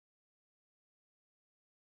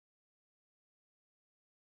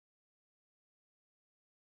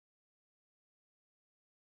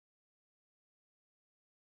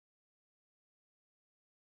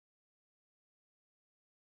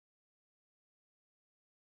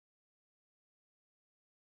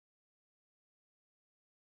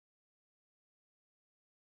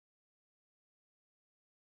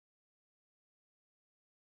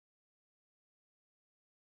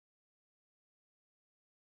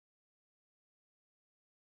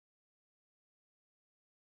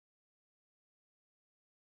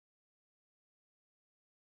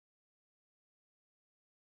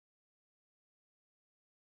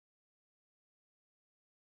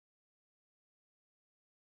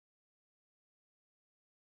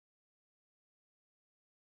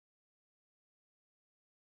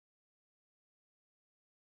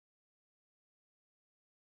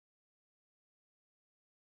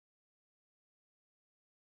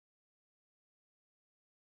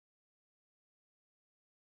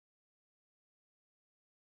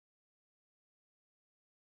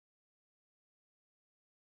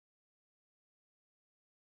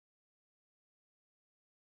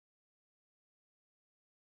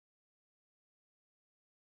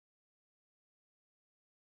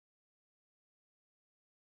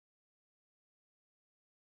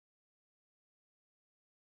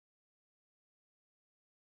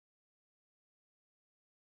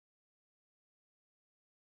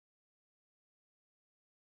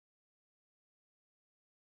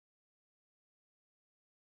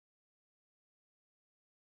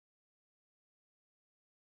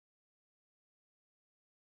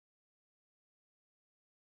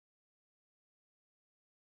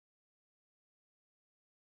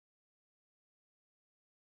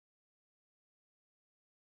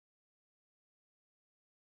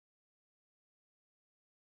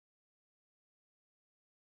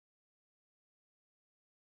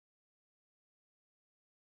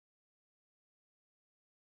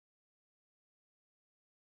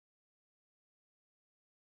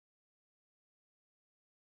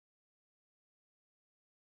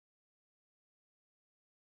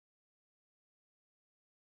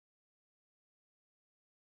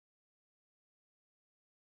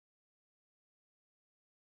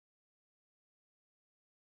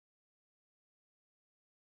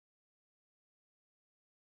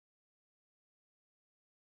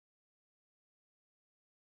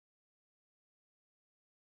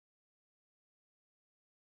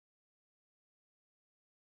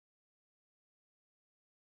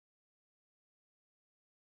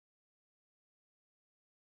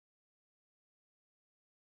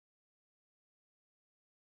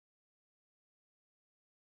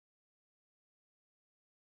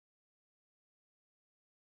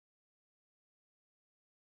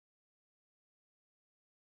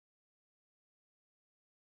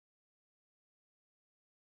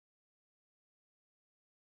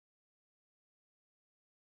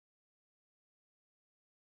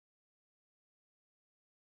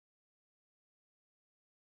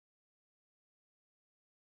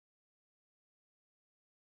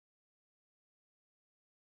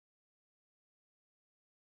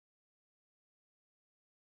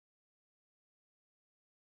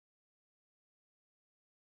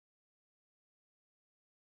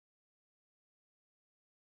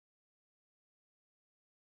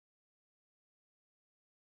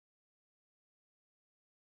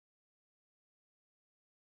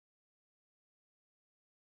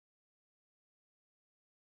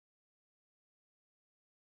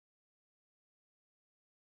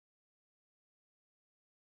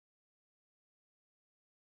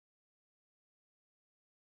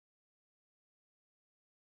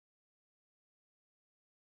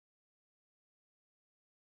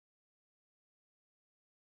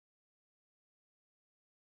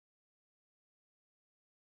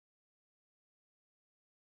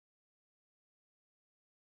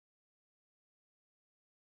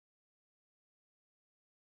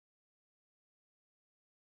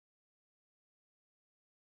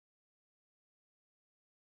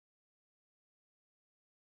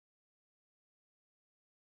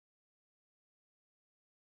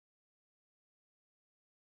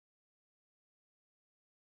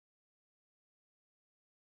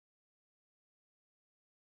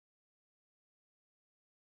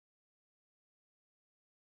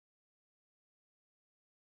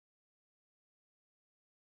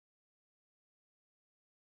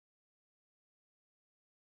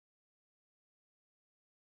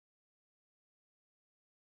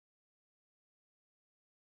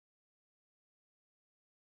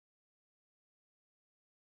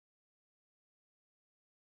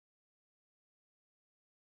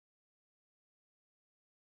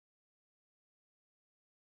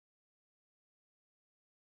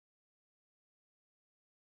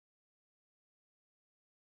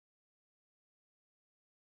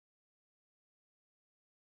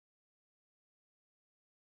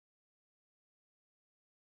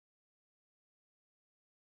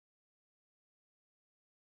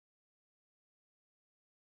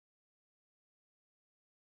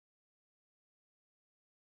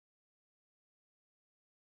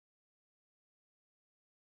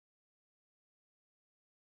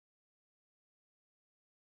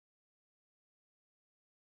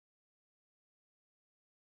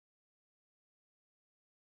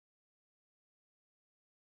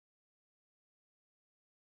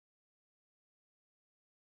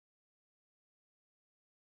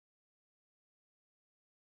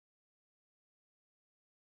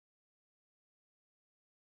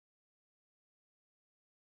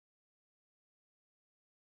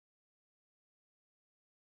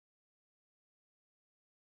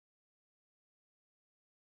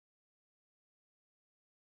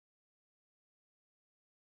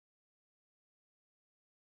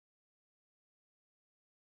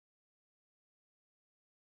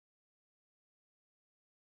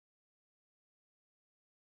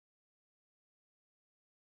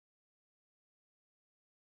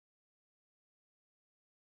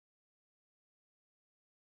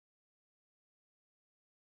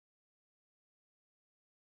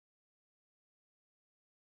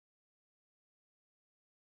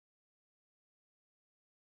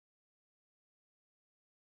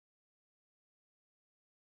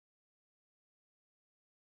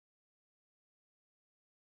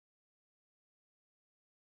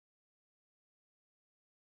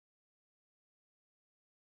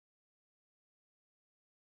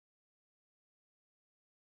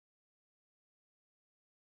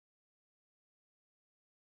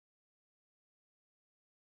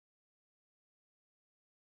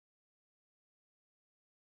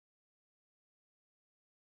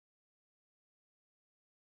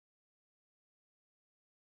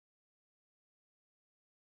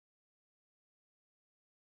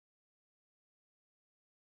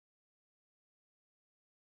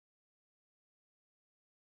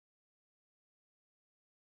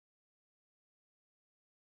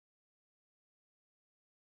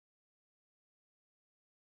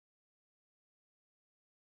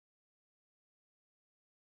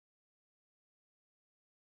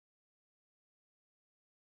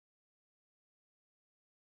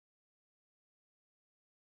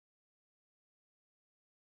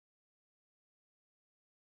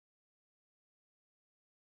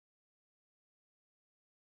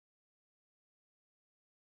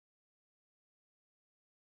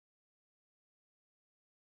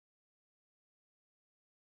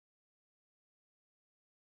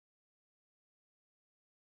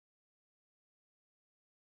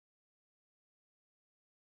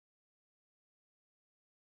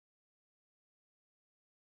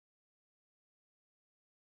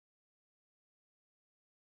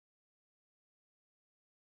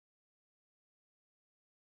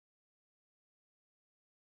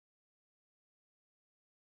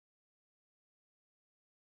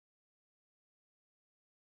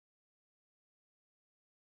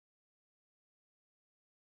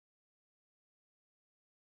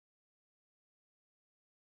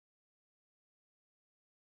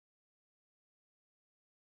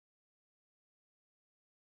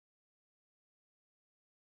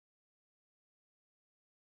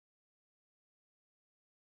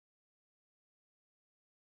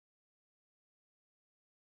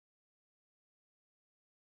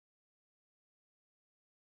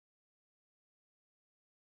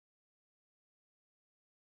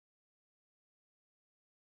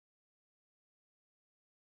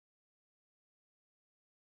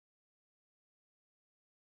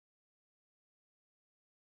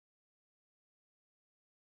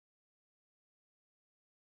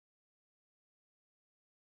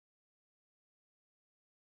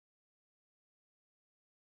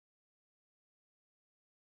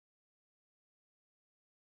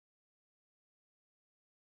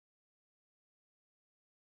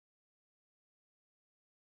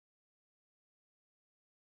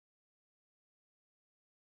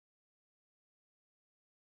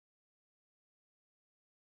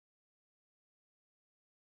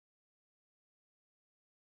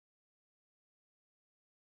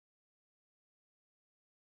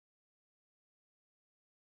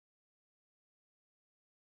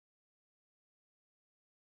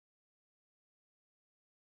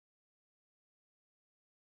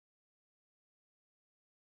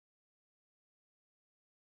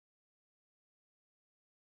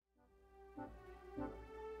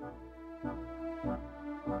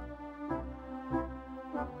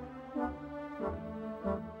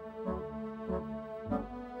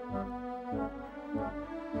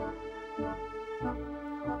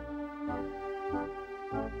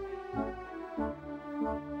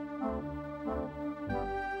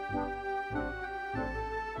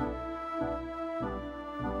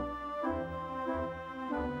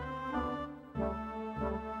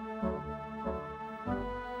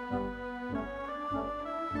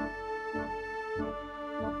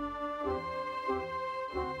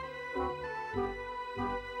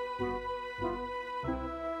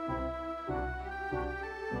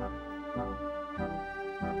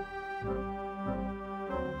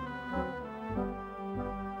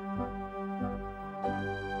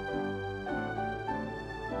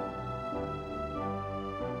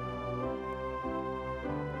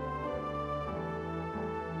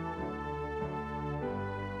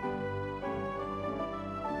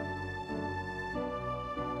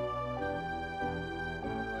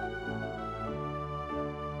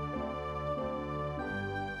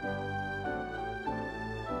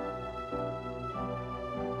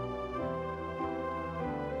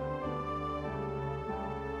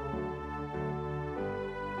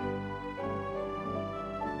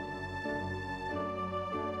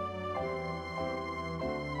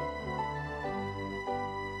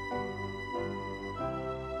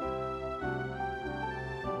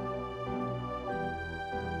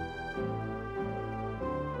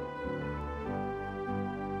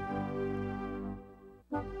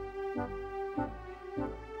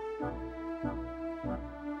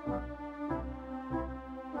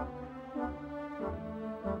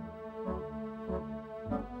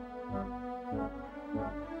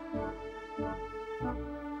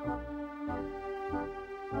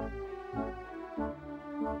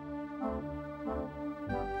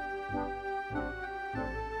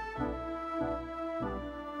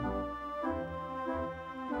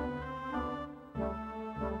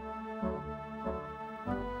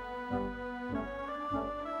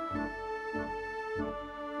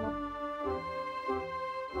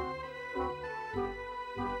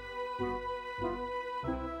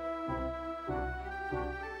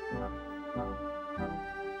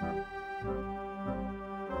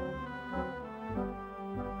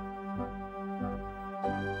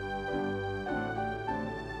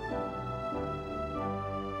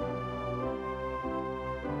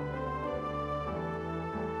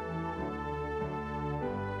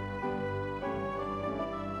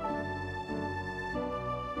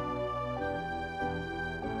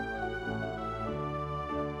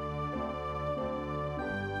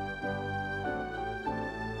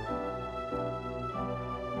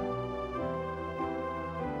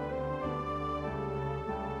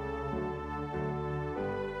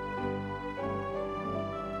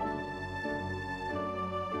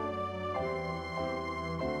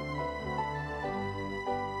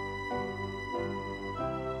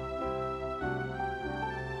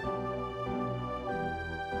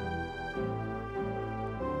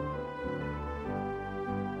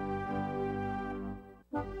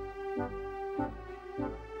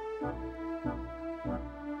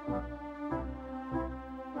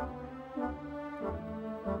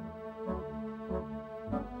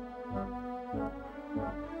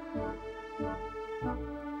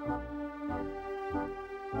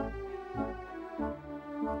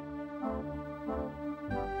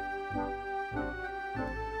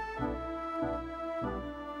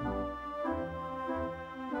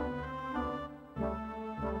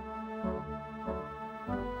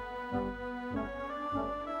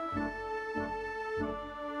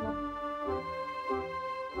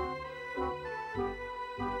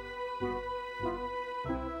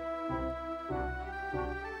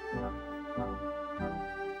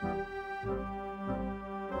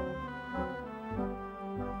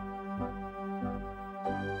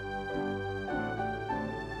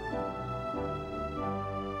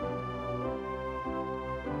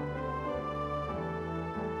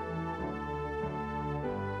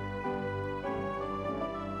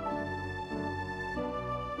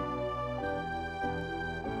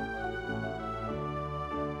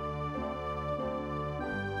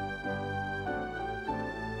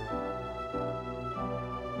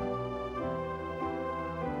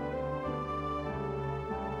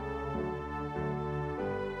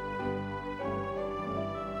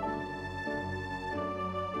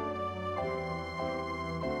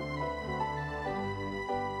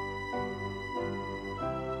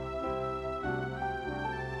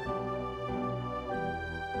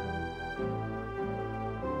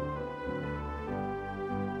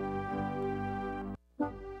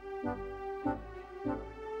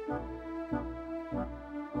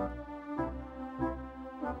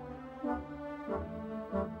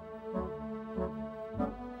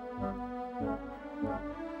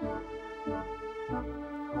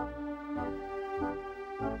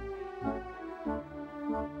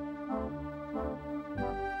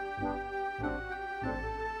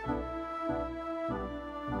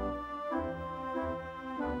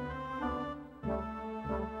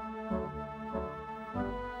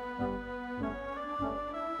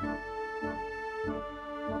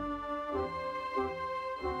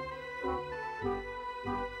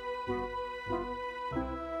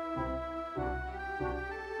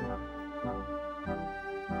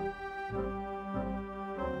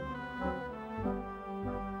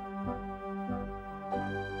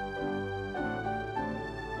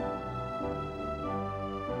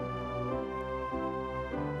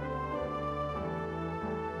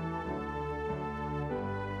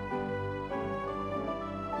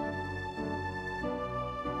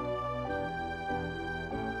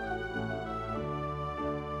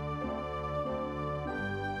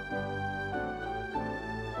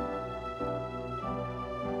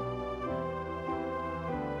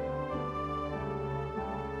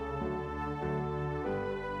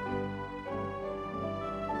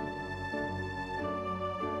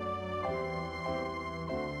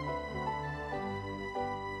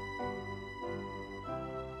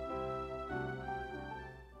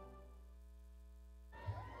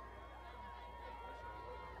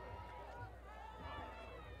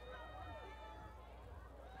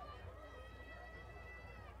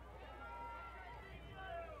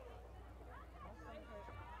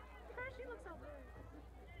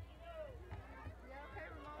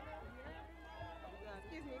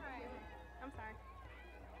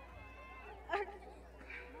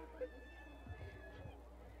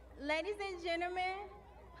Ladies and gentlemen,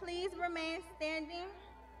 please remain standing.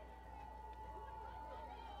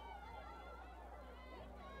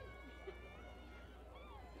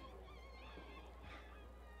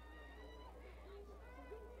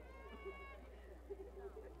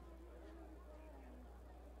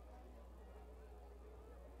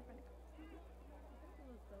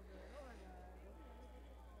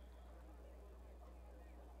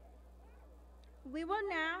 We will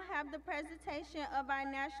now have the presentation of our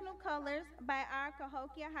national colors by our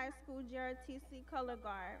Cahokia High School JRTC Color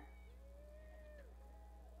Guard.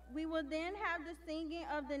 We will then have the singing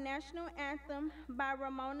of the national anthem by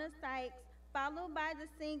Ramona Sykes, followed by the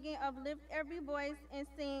singing of Lift Every Voice and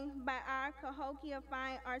Sing by our Cahokia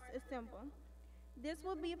Fine Arts Ensemble. This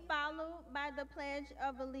will be followed by the Pledge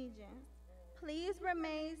of Allegiance. Please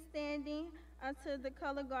remain standing until the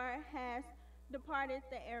color guard has departed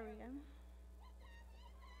the area.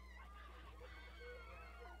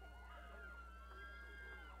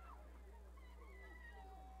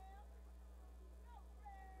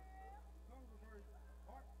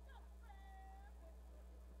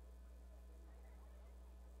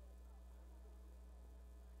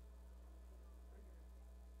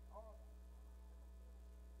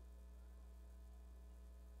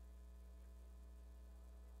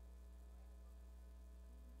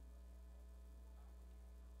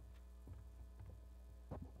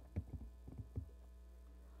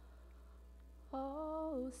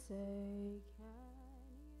 Oh, say can you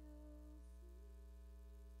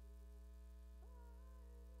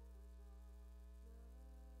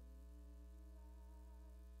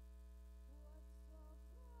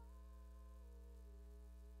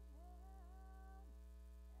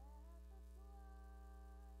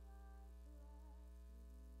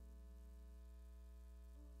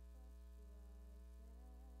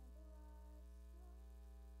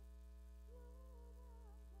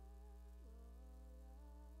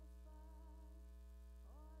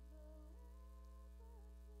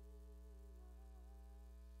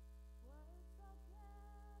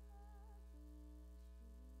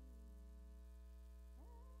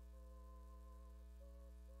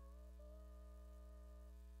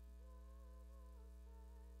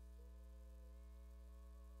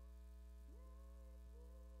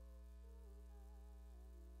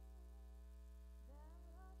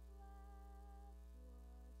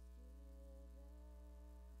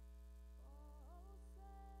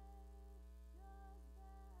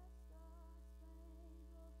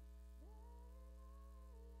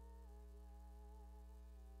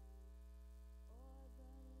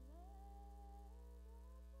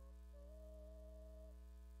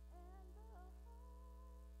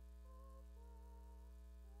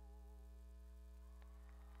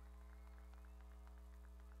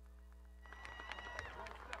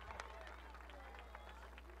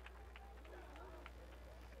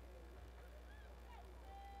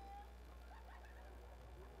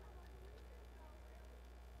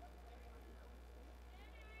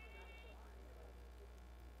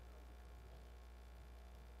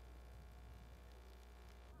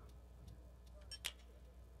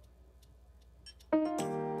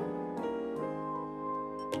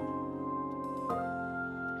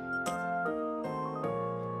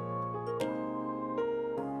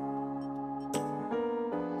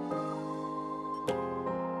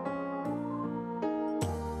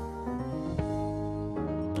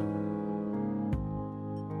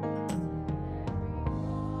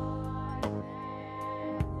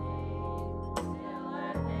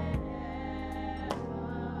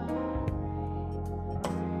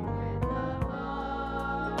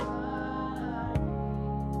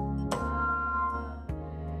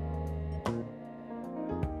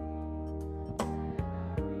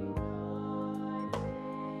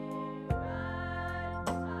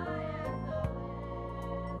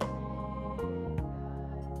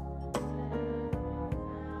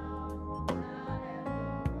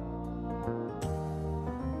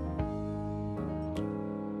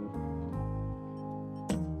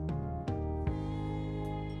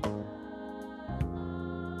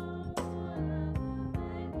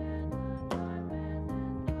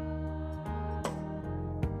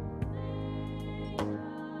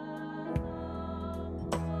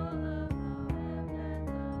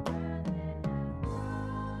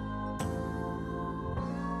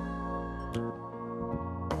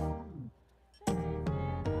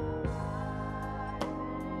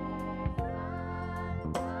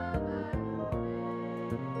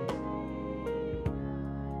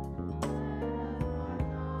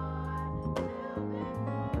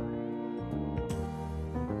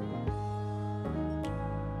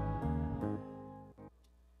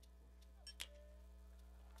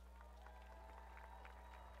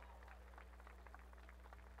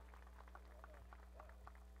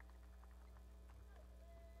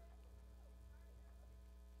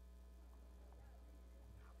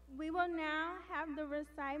We will now have the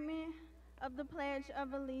recitement of the Pledge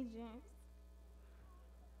of Allegiance.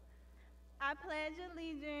 I pledge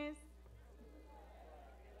allegiance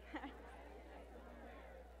to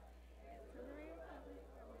the republic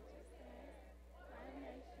for which it stands, one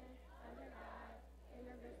nation, under God,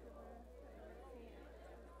 indivisible, with liberty and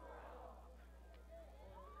justice.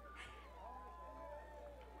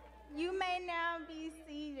 You may now be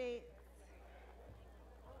seated.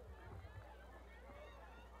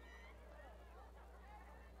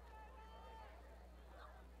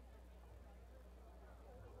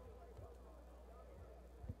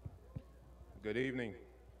 Good evening.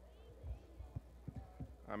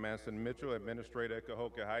 I'm Anson Mitchell, Administrator at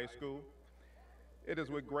Cahokia High School. It is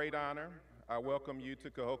with great honor I welcome you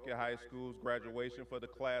to Cahokia High School's graduation for the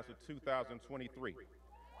class of 2023.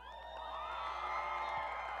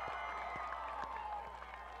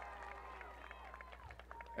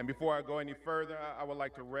 And before I go any further, I would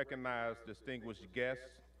like to recognize distinguished guests.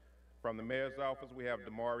 From the Mayor's Office, we have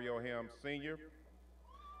Demario Helms Sr.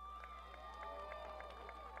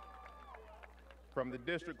 From the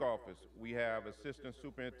District Office, we have Assistant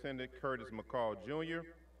Superintendent Curtis McCall Jr.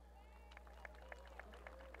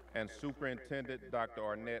 and Superintendent Dr.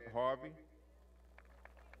 Arnett Harvey.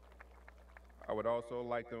 I would also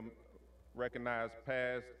like to recognize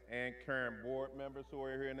past and current board members who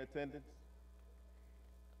are here in attendance.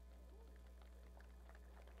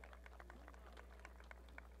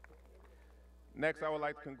 Next, I would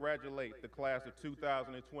like to congratulate the class of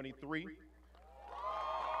 2023.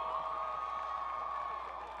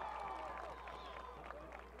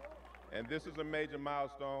 And this is a major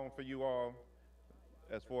milestone for you all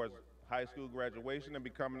as far as high school graduation and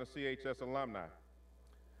becoming a CHS alumni.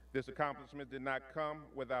 This accomplishment did not come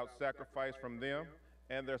without sacrifice from them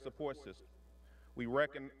and their support system. We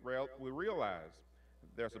realize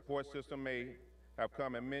their support system may have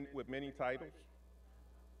come with many titles: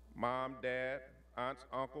 mom, dad, aunts,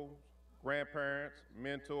 uncles, grandparents,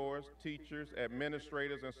 mentors, teachers,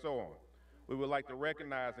 administrators, and so on. We would like to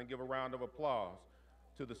recognize and give a round of applause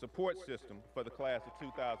to the support system for the class of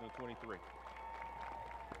 2023.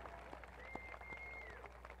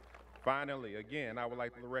 Finally, again, I would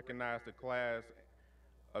like to recognize the class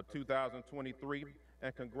of 2023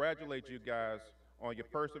 and congratulate you guys on your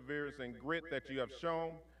perseverance and grit that you have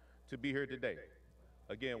shown to be here today.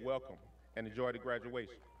 Again, welcome and enjoy the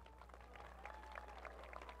graduation.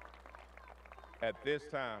 At this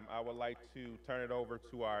time, I would like to turn it over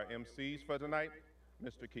to our MCs for tonight,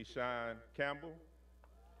 Mr. Keyshawn Campbell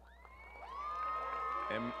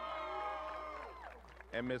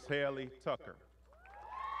and Ms. Haley Tucker.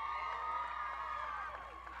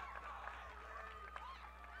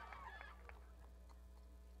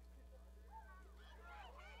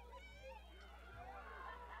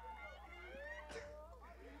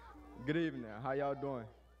 Good evening. How y'all doing?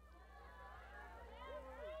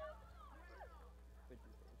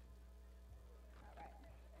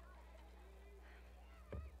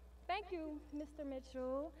 Thank you, Mr.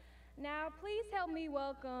 Mitchell. Now, please help me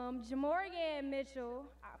welcome Jamorian Mitchell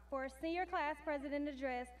for Senior Class President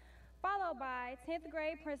Address, followed by 10th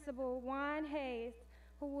grade Principal Juan Hayes,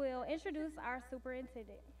 who will introduce our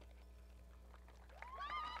Superintendent.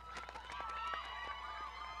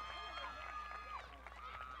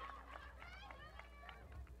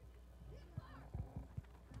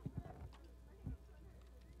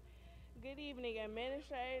 Good evening,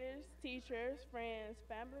 administrators, teachers, friends,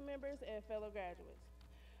 family members, and fellow graduates.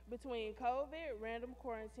 Between COVID, random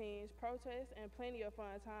quarantines, protests, and plenty of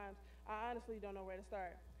fun times, I honestly don't know where to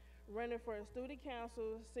start. Running for a student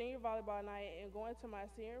council, senior volleyball night, and going to my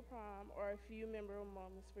senior prom are a few memorable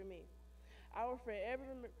moments for me. I will forever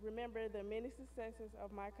remember the many successes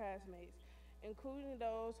of my classmates, including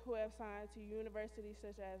those who have signed to universities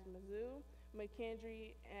such as Mizzou,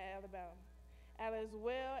 McKendree, and Alabama, as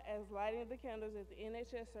well as lighting the candles at the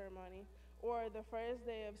NHS ceremony, or the first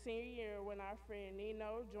day of senior year when our friend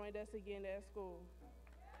Nino joined us again at school.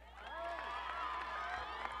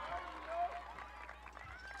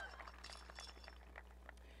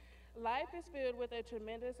 Life is filled with a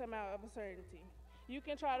tremendous amount of uncertainty. You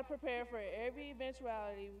can try to prepare for every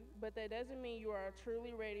eventuality, but that doesn't mean you are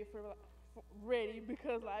truly ready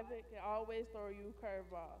because life can always throw you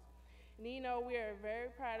curveballs. Nino, we are very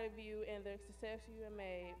proud of you and the success you have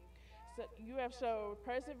made. So you have shown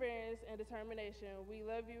perseverance and determination. We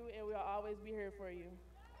love you and we'll always be here for you.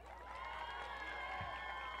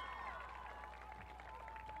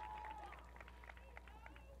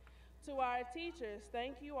 To our teachers,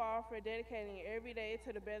 thank you all for dedicating every day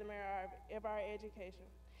to the betterment of our education.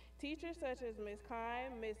 Teachers such as Ms.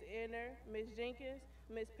 Kine, Ms. Edner, Ms. Jenkins,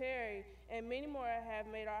 Ms. Perry, and many more have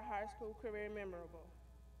made our high school career memorable.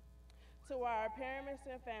 To our parents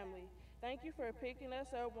and family, thank you for picking us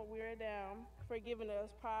up when we were down, for giving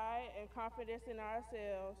us pride and confidence in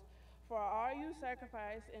ourselves, for all you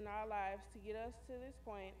sacrificed in our lives to get us to this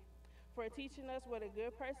point, for teaching us what a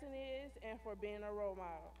good person is, and for being a role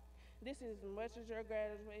model. This is as much as your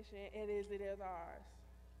graduation and as it is ours.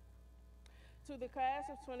 To the class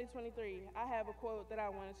of 2023, I have a quote that I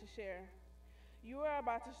wanted to share. You are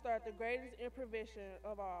about to start the greatest improvisation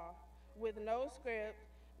of all, with no script,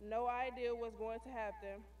 no idea what's going to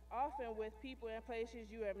happen, often with people and places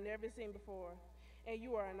you have never seen before, and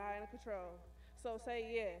you are not in control. So say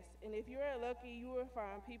yes, and if you are lucky, you will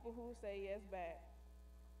find people who say yes back.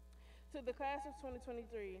 To the class of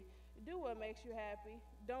 2023, do what makes you happy.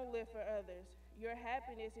 Don't live for others. Your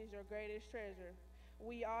happiness is your greatest treasure.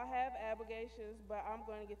 We all have obligations, but I'm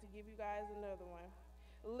going to get to give you guys another one.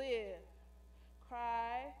 Live,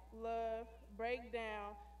 cry, love, break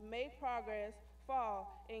down, make progress,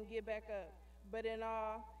 fall, and get back up. But in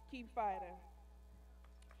all, keep fighting.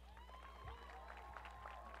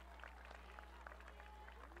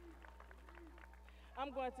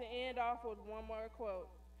 I'm going to end off with one more quote.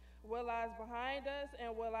 What lies behind us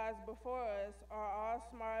and what lies before us are all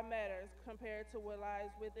small matters compared to what lies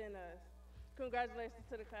within us. Congratulations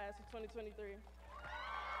to the class of 2023.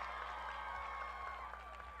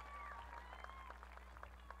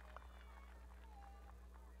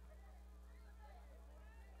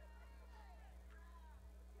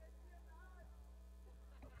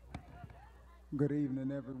 Good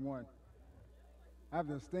evening, everyone. I have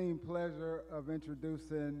the esteemed pleasure of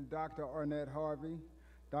introducing Dr. Arnett Harvey.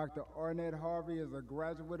 Dr. Arnett Harvey is a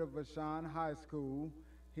graduate of Vashon High School.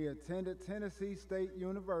 He attended Tennessee State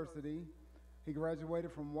University. He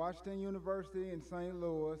graduated from Washington University in St.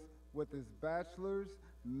 Louis with his bachelor's,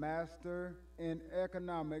 master in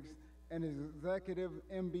economics, and his executive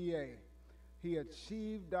MBA. He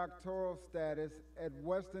achieved doctoral status at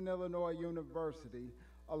Western Illinois University,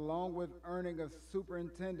 along with earning a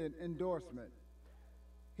superintendent endorsement.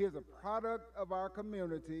 He is a product of our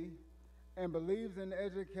community and believes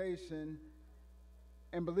education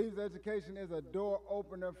is a door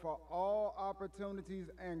opener for all opportunities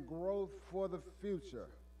and growth for the future.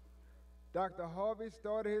 Dr. Harvey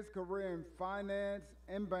started his career in finance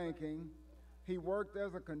and banking. He worked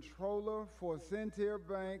as a controller for Centier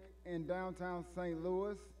Bank in downtown St.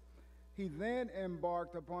 Louis. He then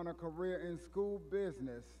embarked upon a career in school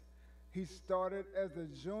business. He started as a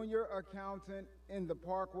junior accountant in the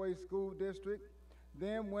Parkway School District,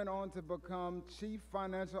 then went on to become chief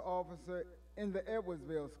financial officer in the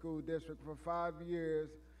Edwardsville School District for 5 years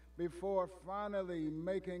before finally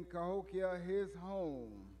making Cahokia his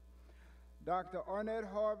home. Dr. Arnett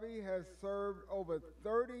Harvey has served over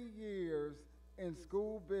 30 years in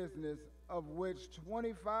school business, of which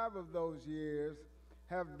 25 of those years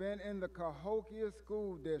have been in the Cahokia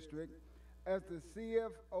School District as the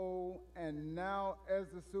CFO and now as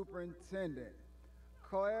the superintendent.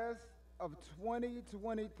 Class of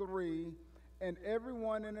 2023 and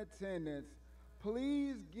everyone in attendance,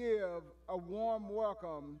 please give a warm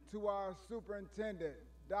welcome to our superintendent,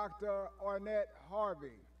 Dr. Arnett Harvey.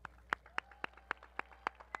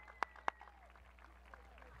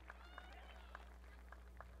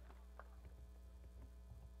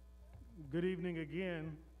 Good evening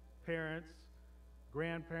again, parents,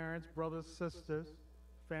 grandparents, brothers, sisters,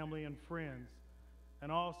 family, and friends, and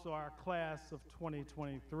also our class of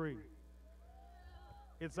 2023.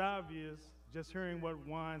 It's obvious just hearing what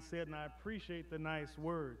Juan said, and I appreciate the nice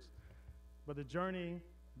words, but the journey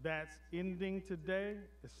that's ending today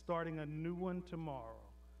is starting a new one tomorrow.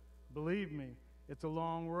 Believe me, it's a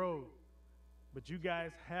long road, but you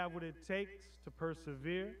guys have what it takes to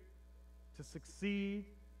persevere, to succeed,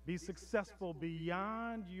 be successful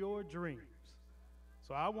beyond your dreams.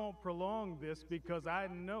 So I won't prolong this because I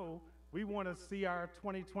know we want to see our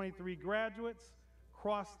 2023 graduates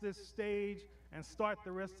cross this stage and start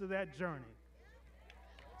the rest of that journey.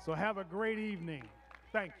 So have a great evening.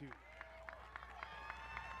 Thank you.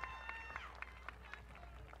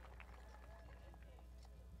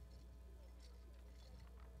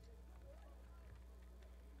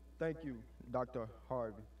 Thank you, Dr.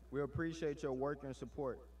 Harvey. We appreciate your work and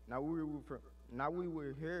support. Now we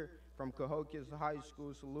will hear from Cahokia's High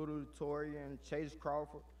School salutatorian Chase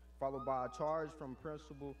Crawford, followed by a charge from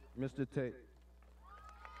Principal Mr. Tate.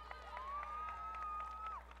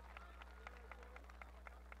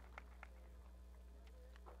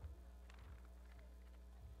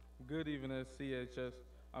 Good evening, CHS.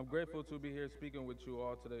 I'm grateful to be here speaking with you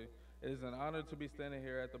all today. It is an honor to be standing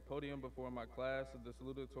here at the podium before my class, the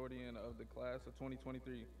salutatorian of the class of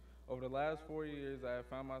 2023. Over the last 4 years, I have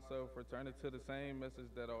found myself returning to the same message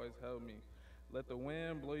that always held me. Let the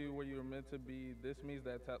wind blow you where you were meant to be. This means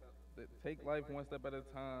that take life one step at a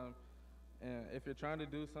time. And if you're trying to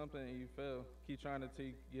do something and you fail, keep trying until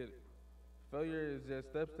you get it. Failure is just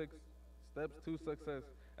steps to success.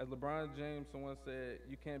 As LeBron James once said,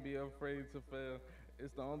 you can't be afraid to fail.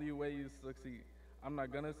 It's the only way you succeed. I'm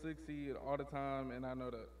not gonna succeed all the time, and I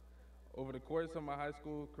know that. Over the course of my high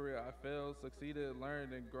school career, I failed, succeeded,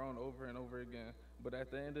 learned, and grown over and over again. But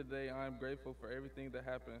at the end of the day, I am grateful for everything that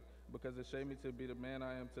happened because it shaped me to be the man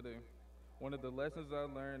I am today. One of the lessons I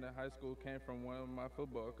learned in high school came from one of my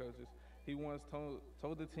football coaches. He once told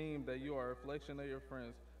the team that you are a reflection of your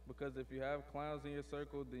friends, because if you have clowns in your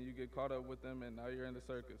circle, then you get caught up with them and now you're in the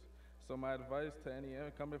circus. So my advice to any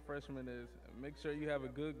incoming freshman is make sure you have a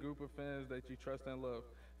good group of friends that you trust and love.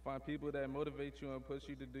 Find people that motivate you and push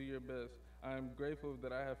you to do your best. I am grateful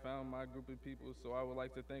that I have found my group of people, so I would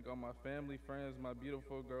like to thank all my family, friends, my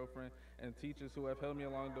beautiful girlfriend, and teachers who have helped me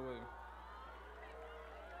along the way.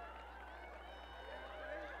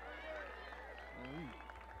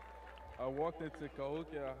 I walked into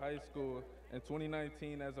Cahokia High School in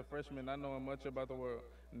 2019 as a freshman, not knowing much about the world.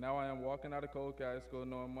 Now I am walking out of Cahokia High School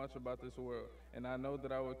knowing much about this world, and I know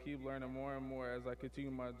that I will keep learning more and more as I continue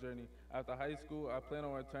my journey. After high school, I plan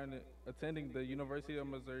on attending the University of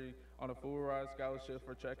Missouri on a full ride scholarship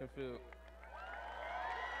for track and field.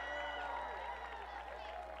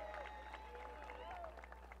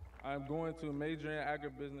 I'm going to major in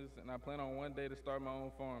agribusiness, and I plan on one day to start my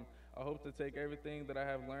own farm. I hope to take everything that I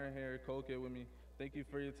have learned here at Cahokia with me. Thank you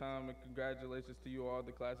for your time, and congratulations to you all,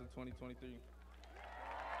 the class of 2023.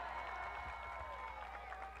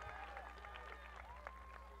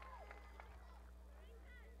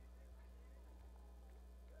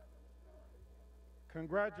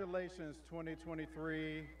 Congratulations,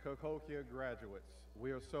 2023 Cahokia graduates.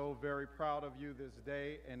 We are so very proud of you this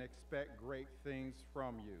day and expect great things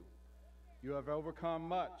from you. You have overcome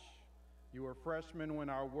much. You were freshmen when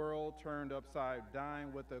our world turned upside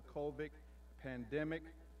down with the COVID pandemic.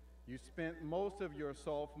 You spent most of your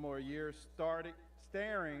sophomore year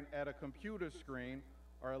staring at a computer screen,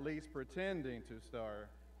 or at least pretending to stare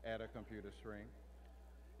at a computer screen.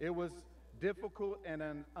 It was difficult and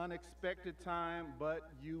an unexpected time, but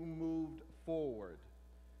you moved forward.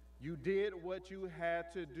 You did what you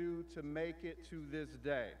had to do to make it to this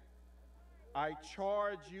day. I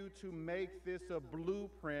charge you to make this a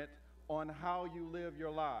blueprint on how you live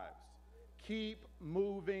your lives. Keep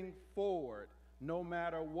moving forward, no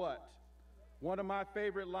matter what. One of my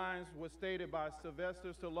favorite lines was stated by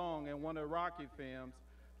Sylvester Stallone in one of the Rocky films.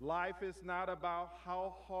 Life is not about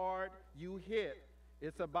how hard you hit.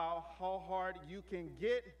 It's about how hard you can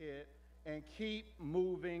get hit and keep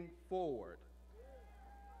moving forward.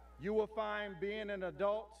 You will find being an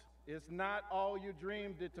adult is not all you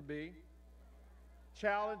dreamed it to be.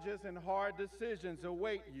 Challenges and hard decisions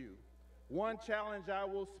await you. One challenge I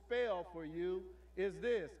will spell for you is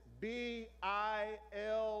this: B-I-L-L-S,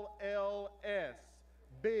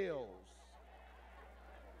 bills.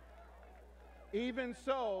 Even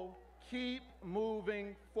so, keep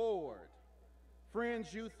moving forward.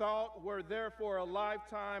 Friends you thought were there for a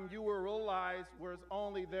lifetime, you will realize was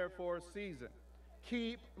only there for a season.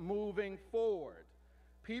 Keep moving forward.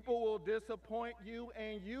 People will disappoint you,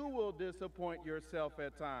 and you will disappoint yourself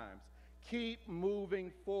at times. Keep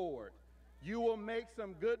moving forward. You will make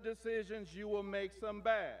some good decisions, you will make some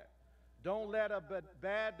bad. Don't let a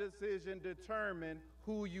bad decision determine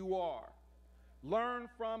who you are. Learn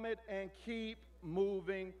from it and keep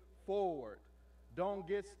moving forward. Don't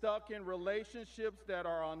get stuck in relationships that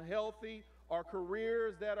are unhealthy or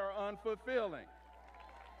careers that are unfulfilling.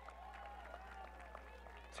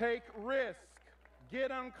 Take risk.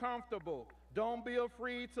 Get uncomfortable. Don't be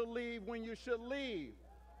afraid to leave when you should leave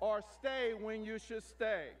or stay when you should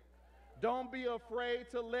stay. Don't be afraid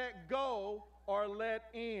to let go or let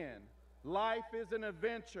in. Life is an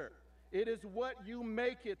adventure. It is what you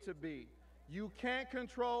make it to be. You can't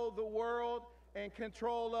control the world and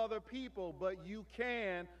control other people, but you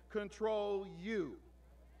can control you.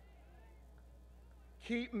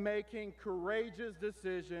 Keep making courageous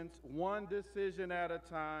decisions, one decision at a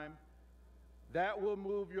time. That will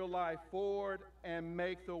move your life forward and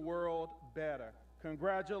make the world better.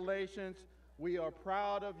 Congratulations. We are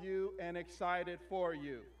proud of you and excited for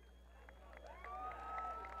you.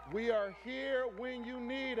 We are here when you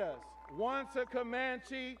need us. Once a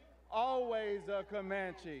Comanche, always a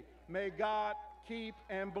Comanche. May God keep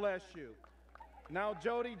and bless you. Now,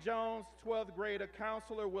 Jody Jones, 12th grader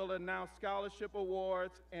counselor, will announce scholarship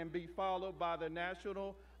awards and be followed by the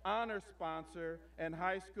National Honor Sponsor and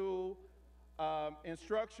high school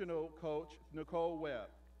instructional coach, Nicole Webb.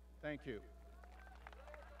 Thank you.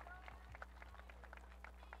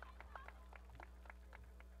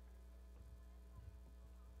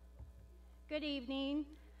 Good evening.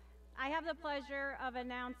 I have the pleasure of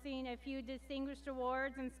announcing a few distinguished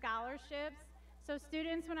awards and scholarships. So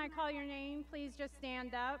students, when I call your name, please just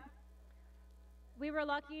stand up. We were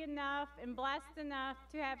lucky enough and blessed enough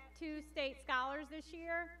to have 2 state scholars this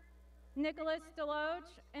year, Nicholas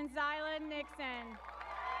Deloach and Zyla Nixon.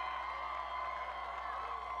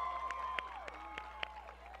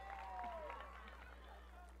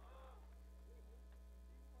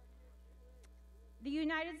 The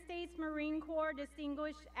United States Marine Corps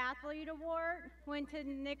Distinguished Athlete Award went to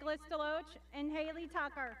Nicholas Deloach and Haley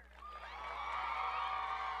Tucker.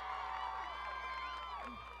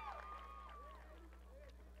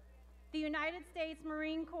 The United States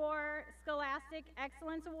Marine Corps Scholastic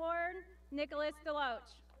Excellence Award, Nicholas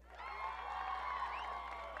Deloach.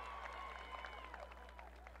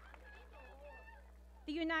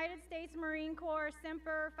 The United States Marine Corps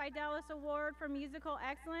Semper Fidelis Award for Musical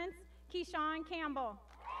Excellence, Keyshawn Campbell.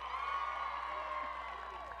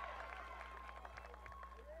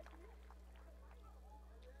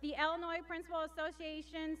 The Illinois Principal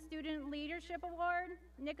Association Student Leadership Award,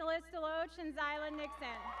 Nicholas Deloach and Zyla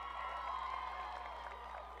Nixon.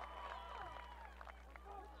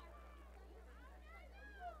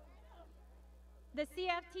 The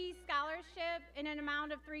CFT Scholarship in an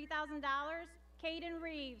amount of $3,000, Caden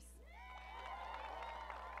Reeves.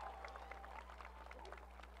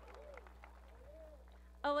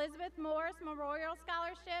 Elizabeth Morris Memorial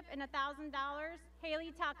Scholarship in $1,000,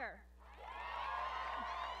 Haley Tucker.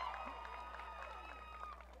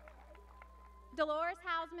 Dolores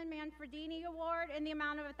Hausman Manfredini Award in the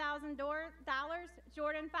amount of $1,000,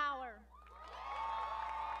 Jordan Fowler.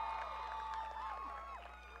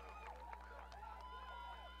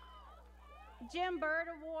 Jim Bird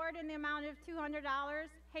Award in the amount of $200,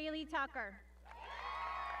 Haley Tucker.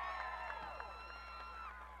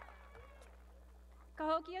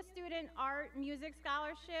 Cahokia Student Art Music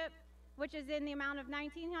Scholarship, which is in the amount of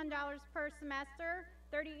 $1,900 per semester,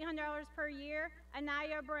 $3,800 per year,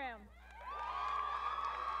 Anaya Brim.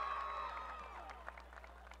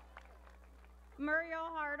 Muriel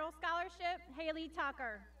Hartle Scholarship, Haley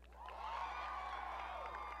Tucker.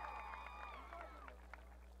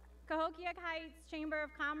 Cahokia Heights Chamber of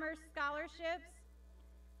Commerce Scholarships,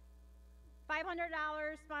 $500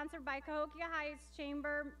 sponsored by Cahokia Heights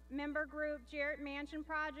Chamber member group Jarrett Mansion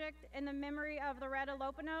Project in the memory of Loretta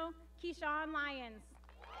Lopino, Keyshawn Lyons.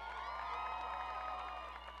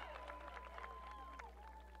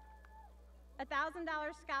 $1,000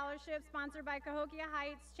 scholarship sponsored by Cahokia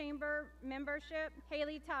Heights Chamber membership,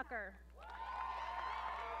 Haley Tucker.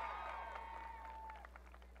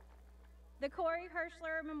 The Corey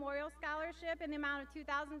Hirschler Memorial Scholarship in the amount of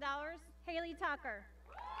 $2,000, Haley Tucker.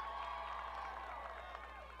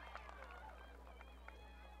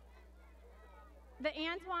 The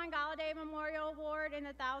Antoine Galladay Memorial Award and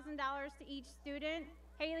 $1,000 to each student,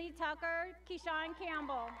 Haley Tucker, Keyshawn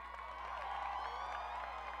Campbell.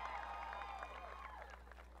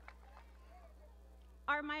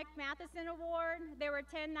 Our Mike Matheson Award, there were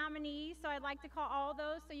 10 nominees, so I'd like to call all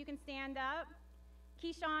those so you can stand up.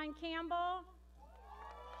 Keyshawn Campbell,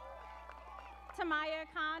 Tamaya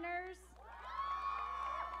Connors,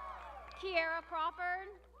 Kiara Crawford,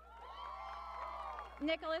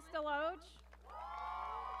 Nicholas Deloach,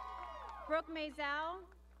 Brooke Mazel,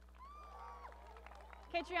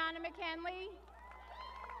 Katriana McKinley,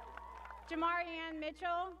 Jamarianne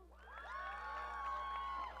Mitchell,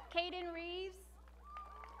 Caden Reeves,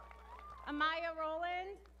 Amaya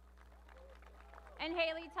Rowland, and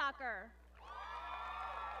Haley Tucker.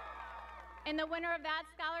 And the winner of that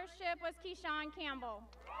scholarship was Keyshawn Campbell.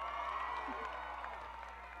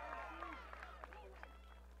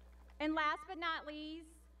 And last but not least,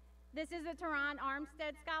 this is the Teron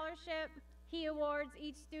Armstead Scholarship. He awards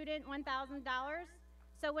each student $1,000.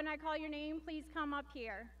 So when I call your name, please come up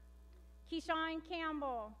here. Keyshawn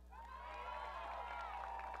Campbell,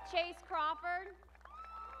 Chase Crawford,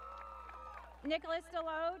 Nicholas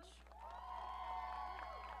Deloach,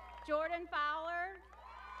 Jordan Fowler,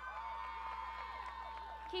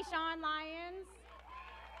 Keyshawn Lyons,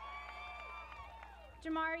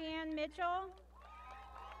 Jamarianne Mitchell,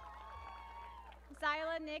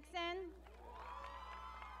 Zyla Nixon,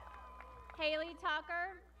 Haley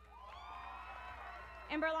Tucker,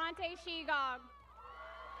 and Berlante Shegog.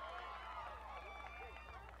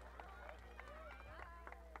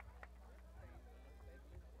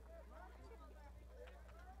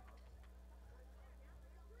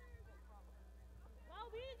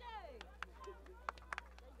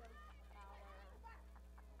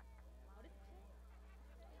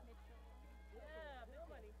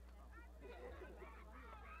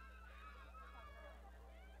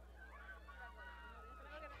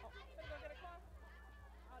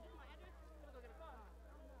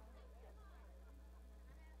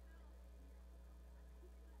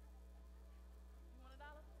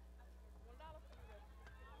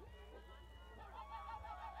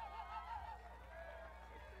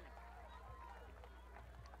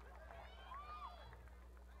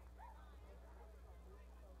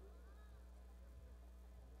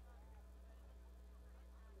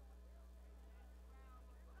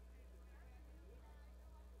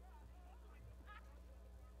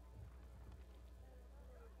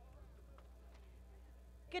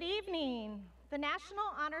 Good evening. The National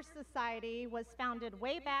Honor Society was founded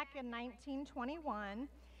way back in 1921,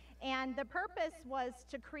 and the purpose was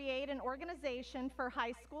to create an organization for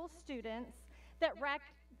high school students that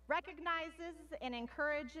recognizes and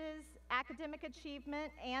encourages academic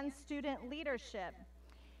achievement and student leadership.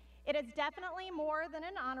 It is definitely more than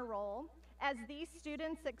an honor roll, as these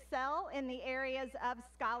students excel in the areas of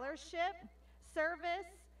scholarship, service,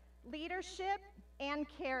 leadership, and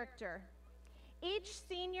character. Each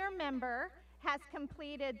senior member has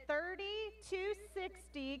completed 30 to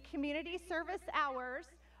 60 community service hours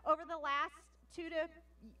over the last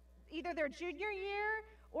either their junior year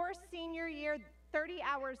or senior year, 30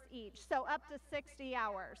 hours each, so up to 60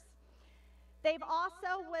 hours. They've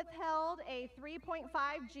also withheld a 3.5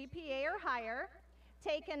 GPA or higher,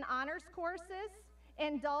 taken honors courses,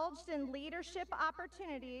 indulged in leadership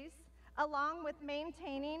opportunities, along with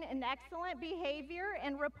maintaining an excellent behavior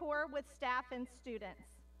and rapport with staff and students.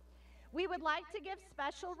 We would like to give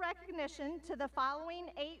special recognition to the following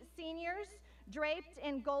 8 seniors draped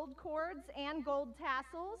in gold cords and gold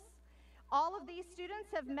tassels. All of these students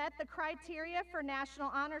have met the criteria for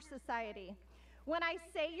National Honor Society. When I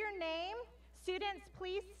say your name, students,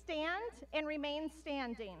 please stand and remain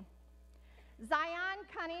standing. Zion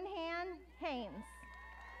Cunningham Haynes.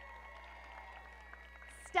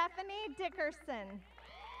 Stephanie Dickerson.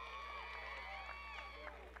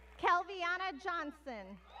 Kelviana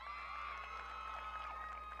Johnson.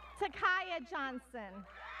 Takaya Johnson.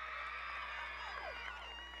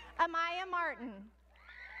 Amaya Martin.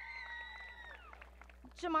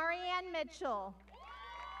 Jamarianne Mitchell.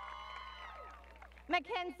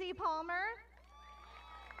 Mackenzie Palmer.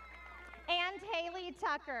 And Haley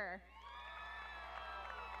Tucker.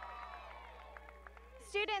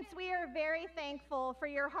 Students, we are very thankful for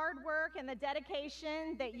your hard work and the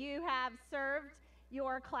dedication that you have served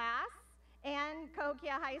your class and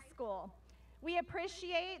Cahokia High School. We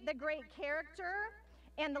appreciate the great character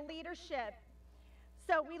and the leadership.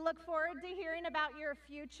 So we look forward to hearing about your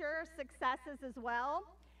future successes as well.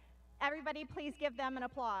 Everybody, please give them an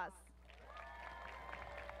applause.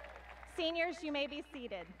 Seniors, you may be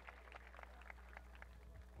seated.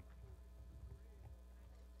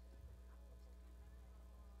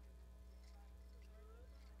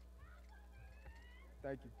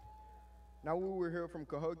 Thank you. Now we will hear from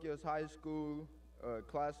Cahokia's High School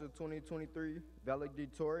class of 2023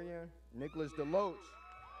 valedictorian, Nicholas Deloach.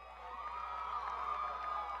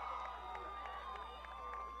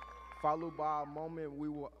 Followed by a moment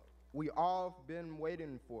we all been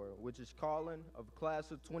waiting for, which is calling of class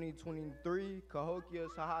of 2023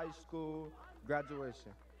 Cahokia's High School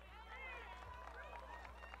graduation.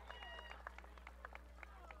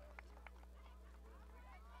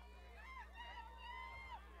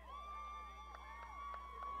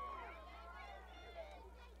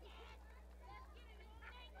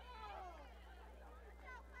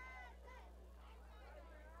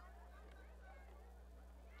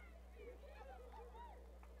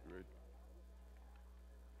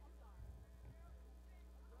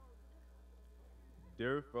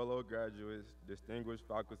 Dear fellow graduates, distinguished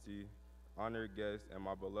faculty, honored guests, and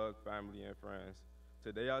my beloved family and friends,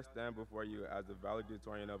 today I stand before you as the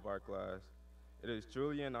valedictorian of our class. It is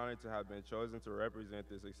truly an honor to have been chosen to represent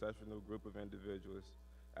this exceptional group of individuals.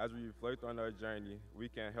 As we reflect on our journey, we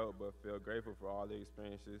can't help but feel grateful for all the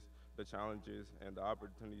experiences, the challenges, and the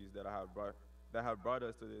opportunities that have brought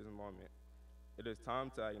us to this moment. It is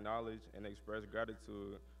time to acknowledge and express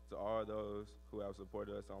gratitude to all those who have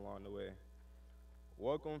supported us along the way.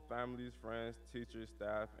 Welcome families, friends, teachers,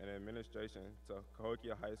 staff, and administration to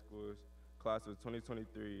Cahokia High School's class of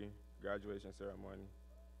 2023 graduation ceremony.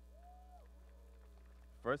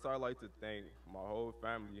 First, I'd like to thank my whole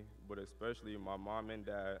family, but especially my mom and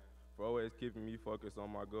dad, for always keeping me focused on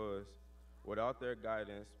my goals. Without their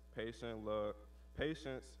guidance, patience,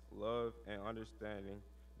 love, and understanding,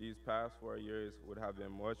 these past 4 years would have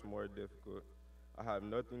been much more difficult. I have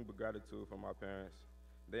nothing but gratitude for my parents.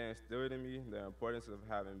 They instilled in me the importance of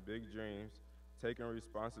having big dreams, taking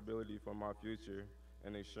responsibility for my future,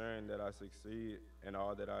 and ensuring that I succeed in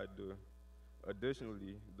all that I do.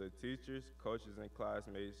 Additionally, the teachers, coaches, and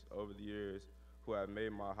classmates over the years who have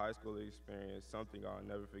made my high school experience something I'll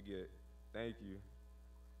never forget. Thank you.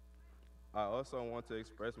 I also want to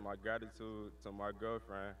express my gratitude to my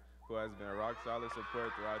girlfriend, who has been rock solid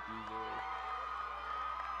support throughout these years.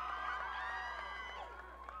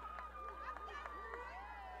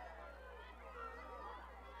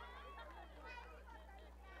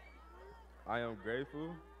 I am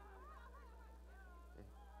grateful.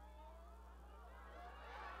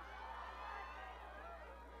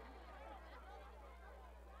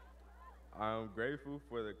 I am grateful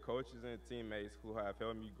for the coaches and teammates who have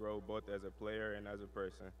helped me grow both as a player and as a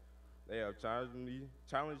person. They have challenged me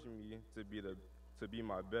to be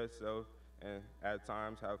my best self, and at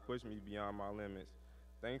times have pushed me beyond my limits.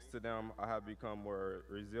 Thanks to them, I have become more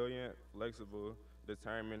resilient, flexible,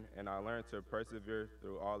 determined, and I learned to persevere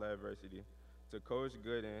through all adversity. To Coach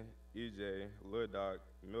Gooden, EJ, Lil Doc,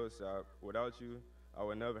 Millsap, without you, I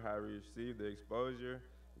would never have received the exposure,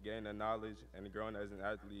 gained the knowledge, and grown as an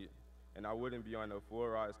athlete, and I wouldn't be on a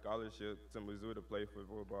full-ride scholarship to Mizzou to play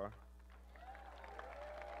football.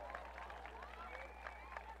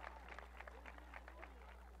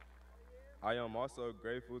 I am also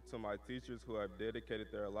grateful to my teachers who have dedicated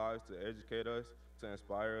their lives to educate us, to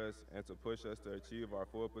inspire us, and to push us to achieve our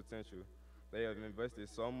full potential. They have invested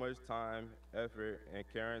so much time, effort, and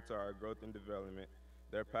care into our growth and development.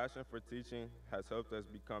 Their passion for teaching has helped us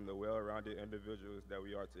become the well-rounded individuals that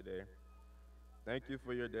we are today. Thank you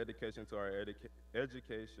for your dedication to our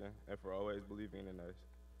education and for always believing in us.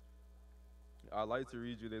 I'd like to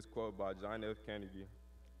read you this quote by John F. Kennedy.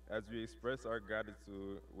 As we express our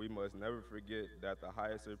gratitude, we must never forget that the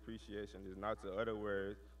highest appreciation is not to utter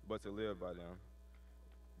words, but to live by them.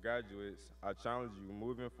 Graduates, I challenge you,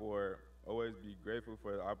 moving forward, always be grateful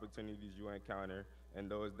for the opportunities you encounter and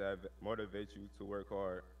those that motivate you to work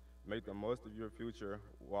hard. Make the most of your future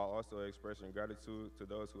while also expressing gratitude to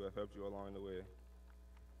those who have helped you along the way.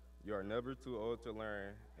 You are never too old to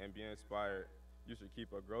learn and be inspired. You should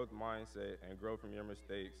keep a growth mindset and grow from your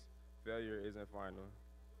mistakes. Failure isn't final.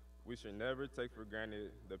 We should never take for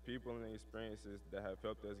granted the people and experiences that have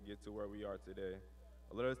helped us get to where we are today.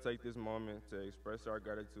 Let us take this moment to express our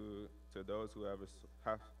gratitude to those who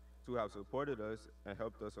have supported us and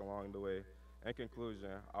helped us along the way. In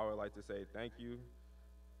conclusion, I would like to say thank you.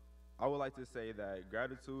 I would like to say that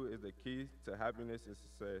gratitude is the key to happiness and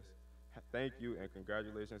success. Thank you and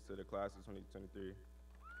congratulations to the class of 2023.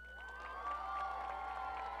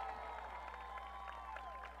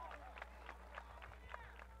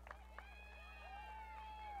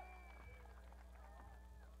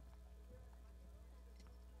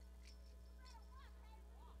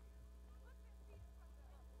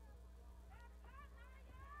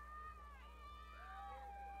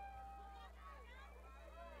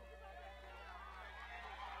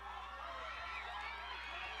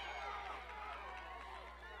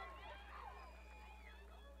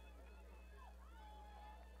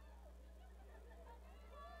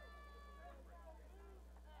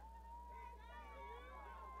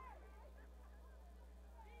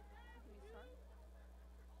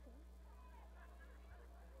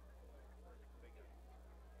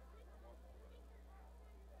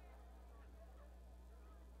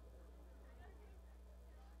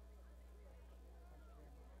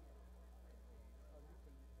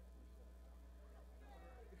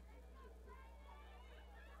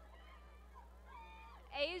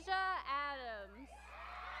 Asia Adams.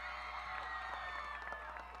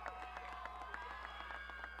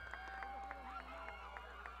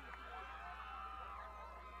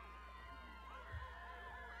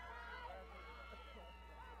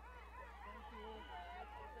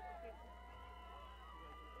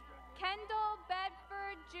 Kendall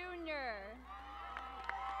Bedford Jr.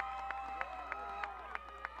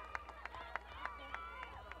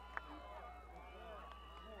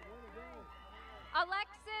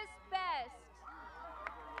 Alexis Best.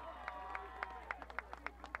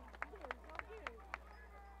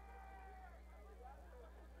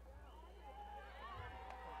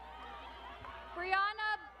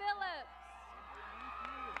 Brianna Phillips.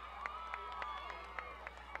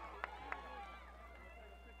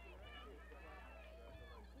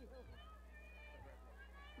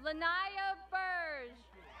 Lanaya Burge.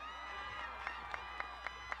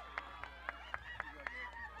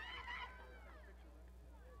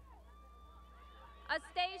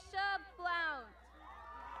 Astacia Blount.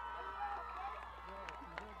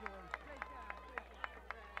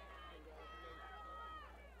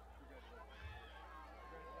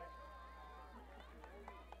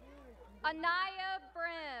 Anaya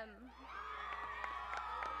Brim.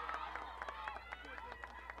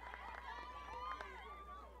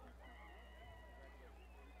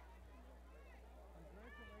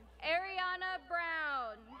 Ariana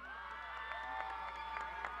Brown.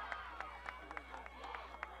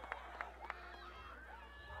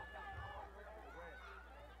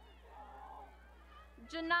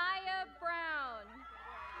 Janaya Brown.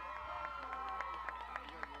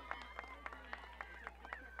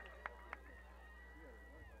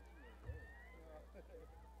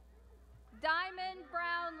 Diamond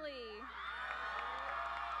Brownlee.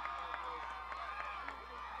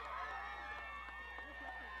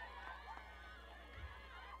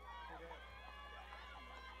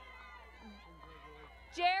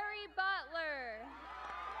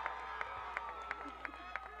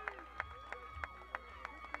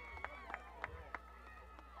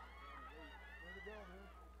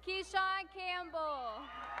 Keyshawn Campbell.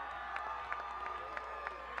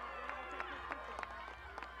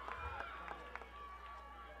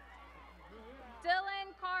 Dylan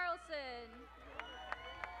Carlson.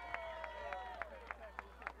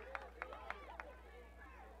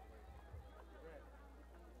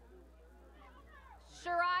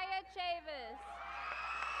 Shariah Chavis.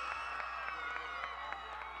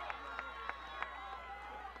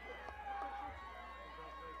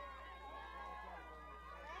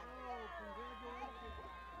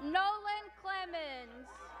 Nolan Clemens.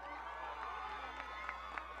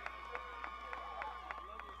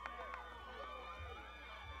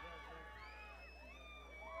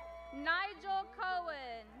 Nigel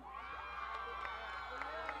Cohen.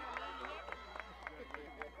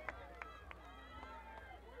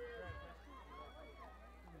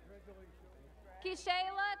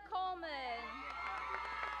 Kishayla Coleman.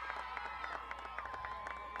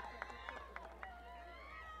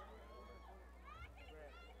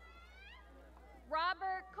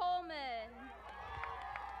 Robert Coleman.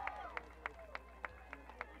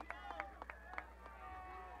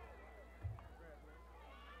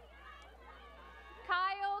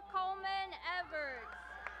 Kyle Coleman Everts.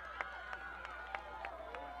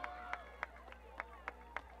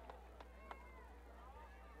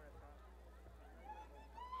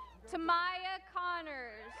 Tamaya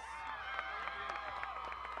Connors.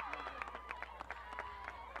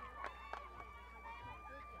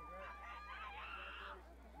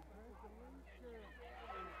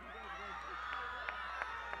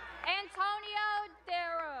 Antonio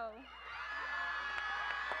Darrow.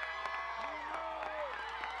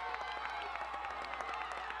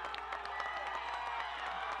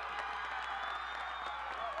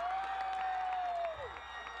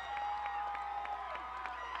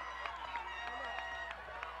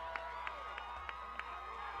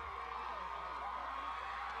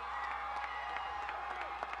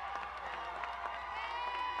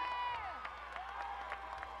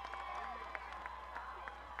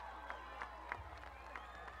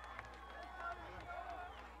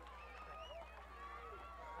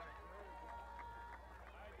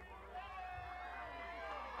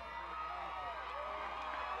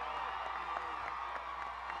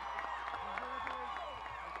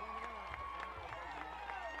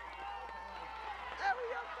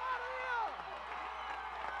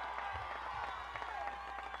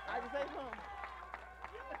 I can say something.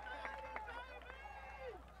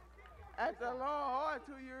 After a long, hard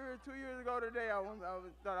 2 years ago today,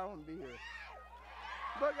 thought I wouldn't be here.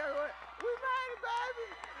 But guess what? We made it, baby.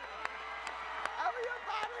 We up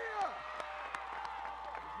out of here.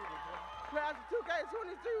 Class of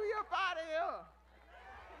 2K23, we up out of here.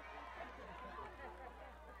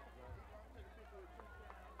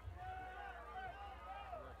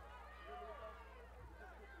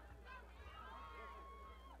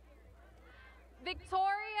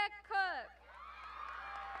 Victoria Cook.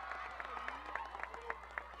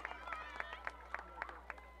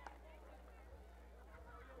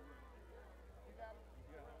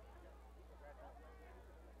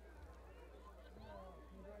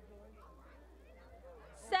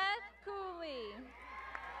 Seth Cooley.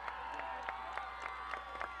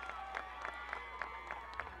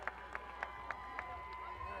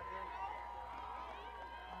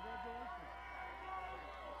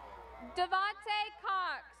 Devontae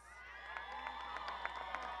Cox.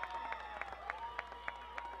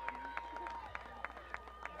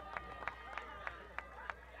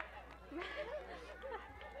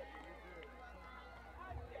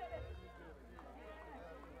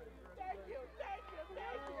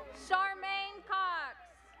 Charmaine Cox.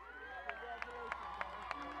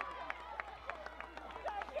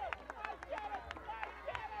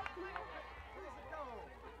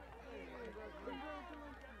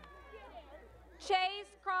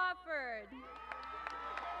 Chase Crawford.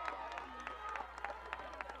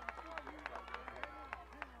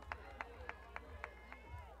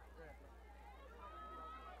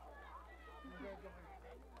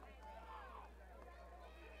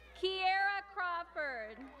 Kiera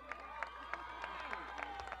Crawford.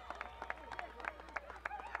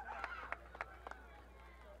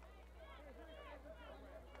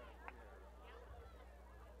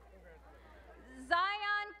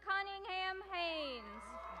 Zion Cunningham Haynes.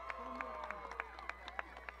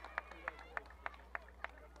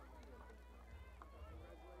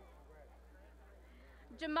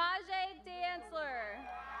 Jamaje Dantzler.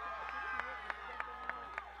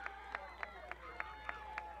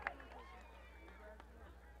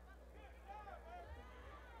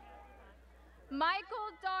 Michael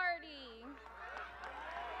Darty.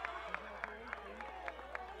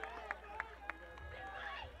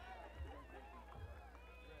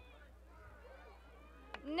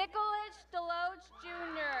 Nicholas Deloach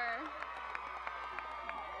Jr.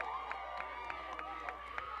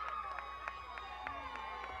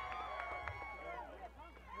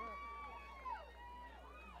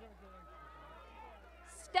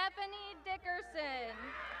 Stephanie Dickerson.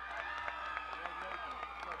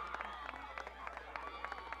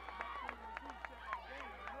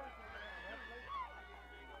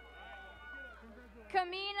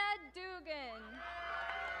 Kamina Dugan.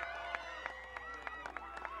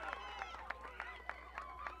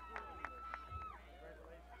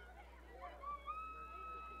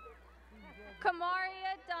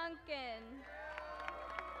 Kamaria Duncan.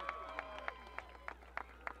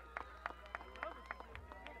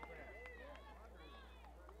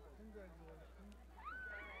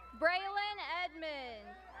 Braylon Edmond.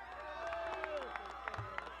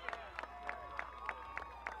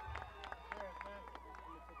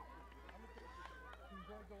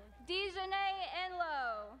 Dejanay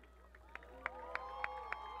Enlow.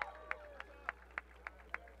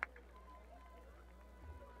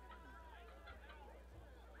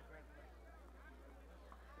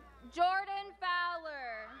 Jordan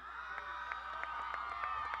Fowler.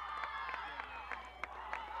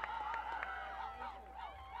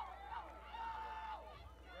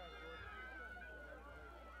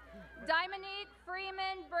 Dominique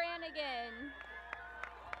Freeman Brannigan.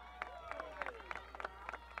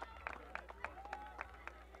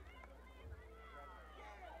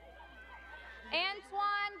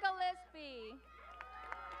 Antoine Gillespie.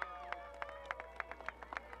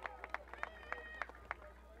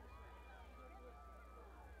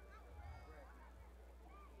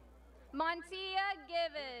 Montia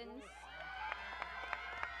Givens.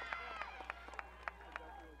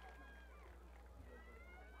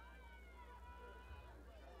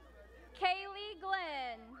 Kaylee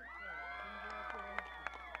Glenn.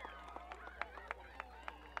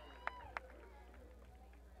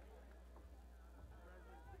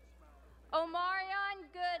 Omarion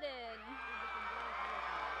Gooden.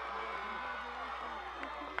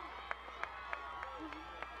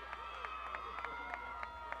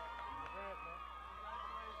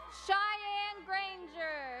 Cheyenne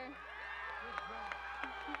Granger.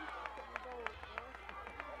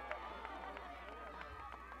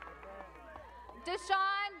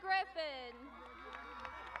 Deshaun Griffin.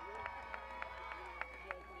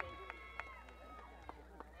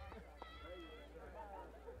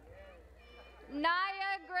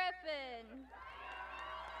 Naya Griffin.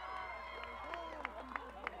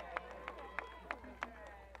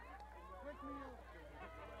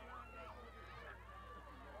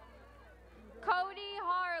 Cody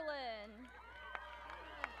Harlan.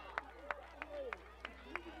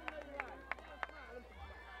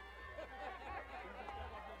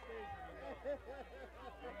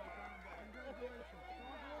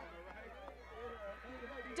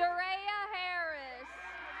 Darea Harris.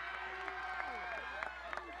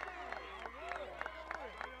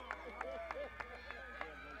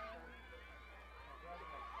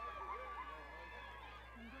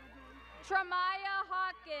 Tramaya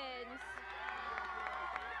Hawkins.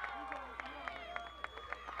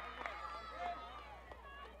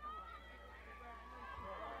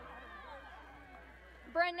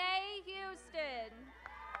 Brene Houston.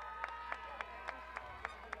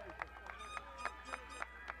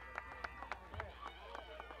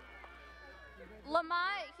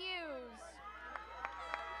 Lamont Hughes.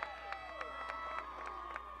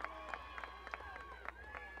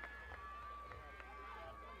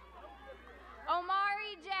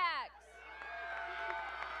 Omari Jacks.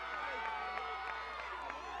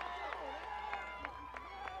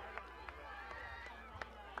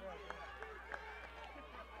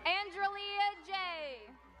 Andrelia J.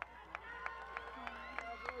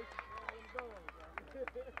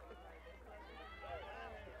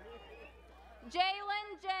 Jalen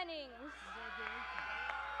Jennings.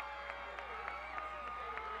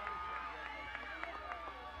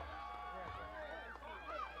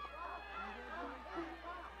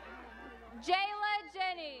 Jayla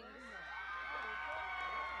Jennings.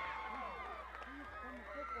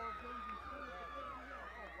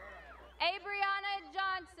 Abriana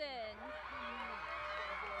Johnson.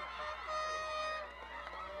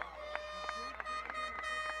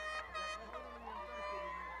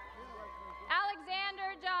 Alexander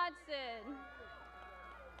Johnson.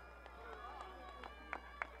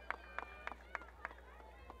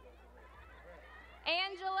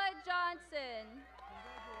 Angela Johnson.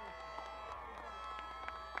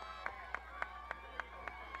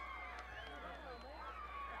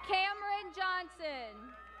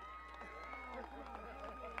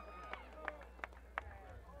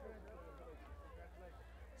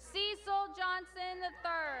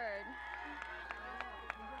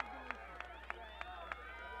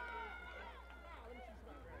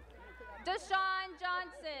 Deshaun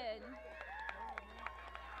Johnson.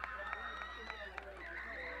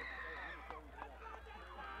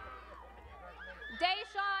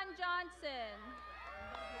 Deshaun Johnson.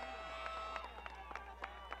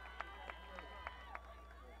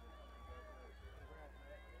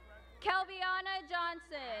 Kelviana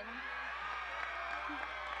Johnson.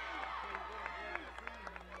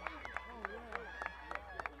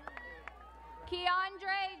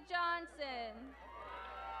 Keandre Johnson.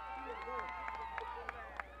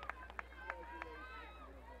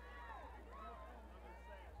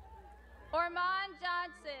 Ormond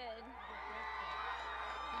Johnson.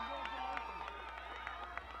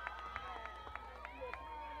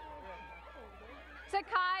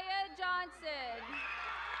 Takaya Johnson.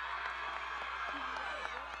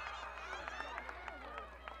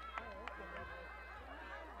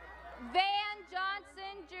 Van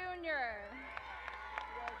Johnson Jr.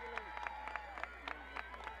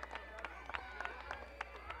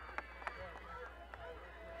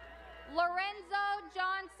 Lorenzo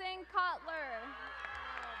Johnson Cutler.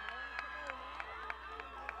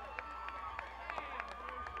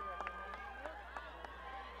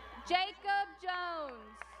 Jacob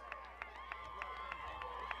Jones.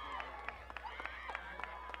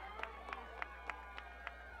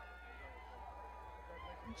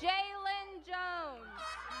 Jalen Jones.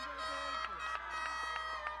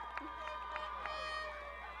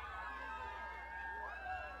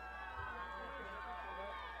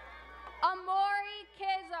 Amori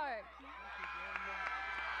Kizart.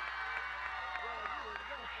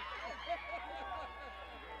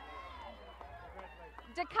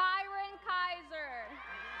 DeKyron Kaiser.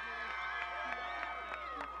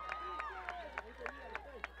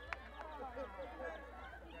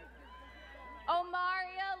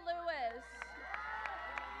 Omaria Lewis.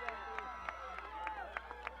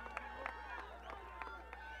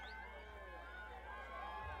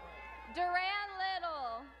 Duran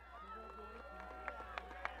Little.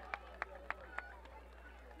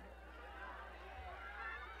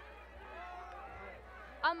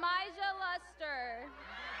 Amijah Luster.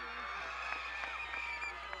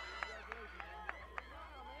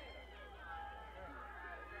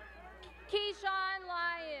 Keyshawn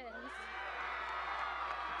Lyons.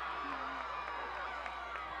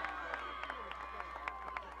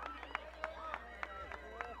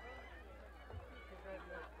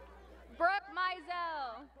 Brooke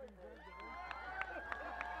Mizell.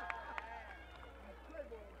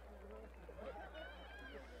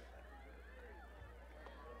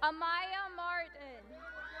 Amaya Martin.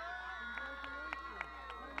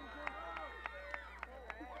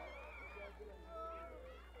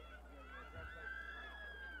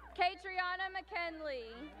 Katriana McKinley.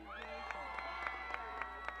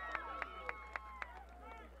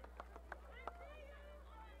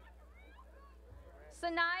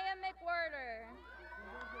 Sanaya McWhirter.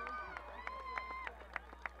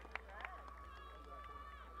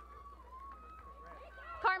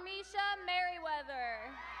 Carmisha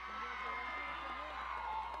Merriweather.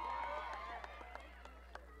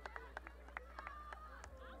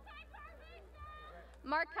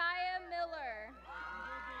 Markiah Miller.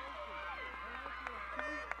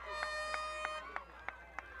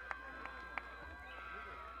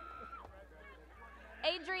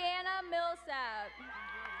 Adriana Millsap.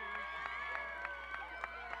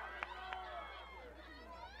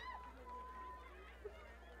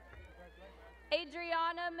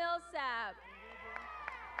 Adriana Millsap.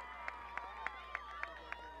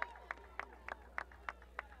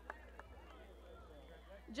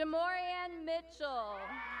 Jamorian Mitchell.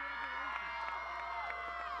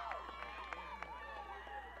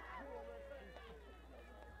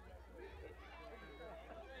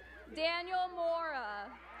 Daniel Mora.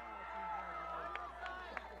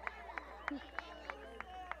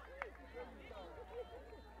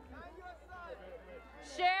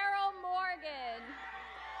 Cheryl Morgan.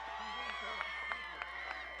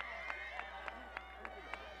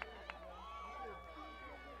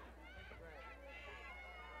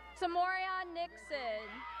 Tamoria Nixon.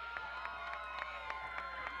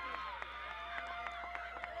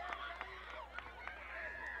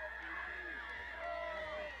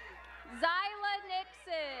 Zyla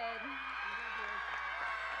Nixon.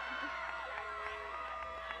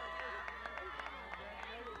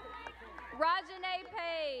 Rajane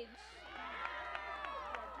Page.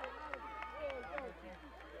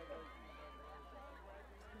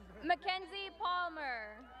 Mackenzie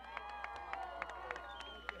Palmer.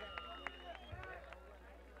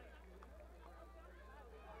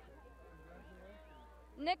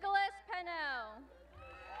 Nicholas Pennell.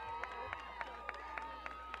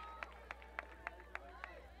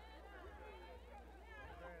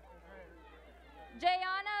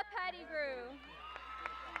 Jayana Pettigrew.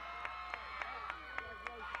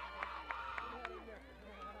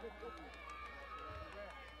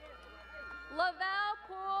 Lavelle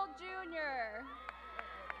Poole Jr.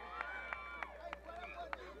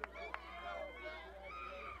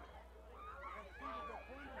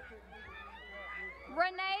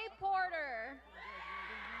 Renee Porter.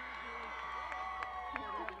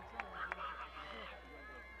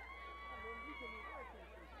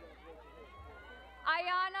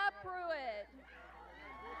 Ayana Pruitt.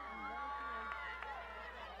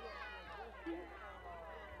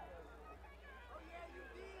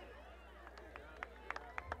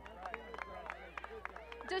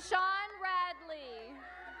 Deshaun Radley.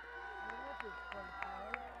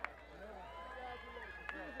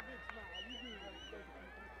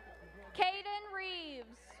 Caden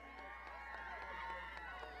Reeves.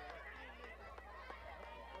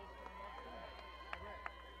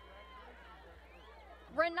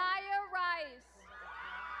 Renaya Rice.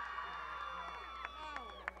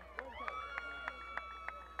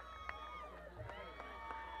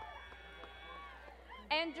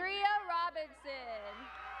 Andrea Robinson.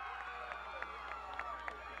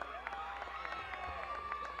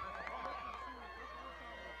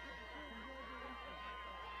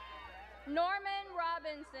 Norman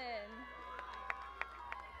Robinson.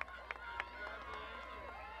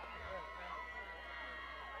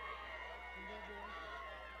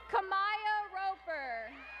 Kamaya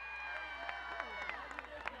Roper.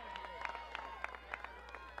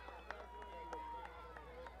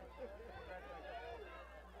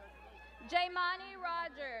 Jaimani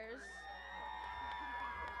Rogers.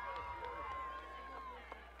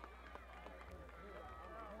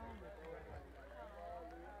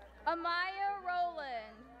 Amaya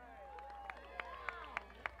Rowland.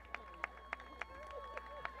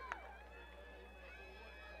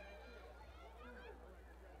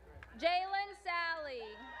 Jalen Sally.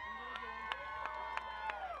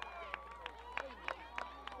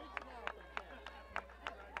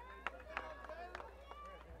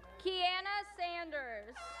 Kiana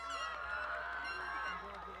Sanders.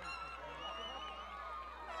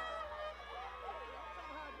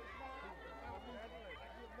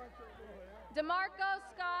 DeMarco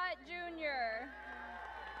Scott Jr.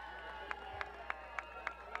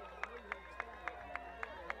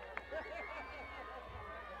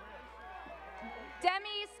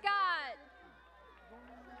 Demi Scott.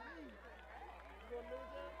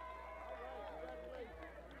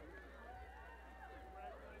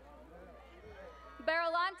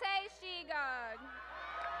 Berlante Shigog.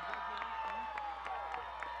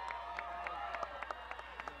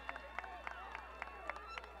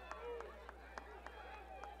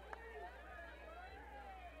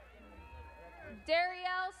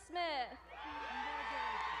 Darielle Smith.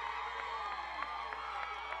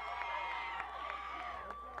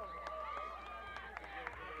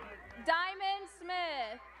 Diamond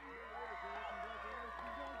Smith.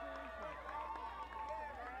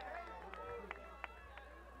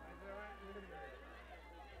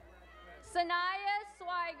 Sanaya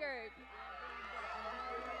Swigert.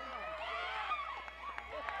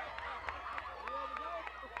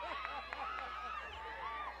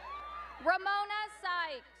 Ramona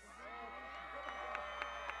Sykes.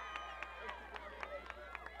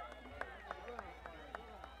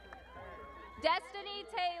 Destiny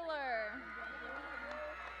Taylor.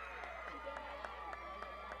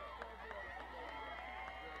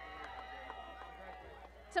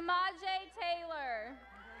 Tamaje Taylor.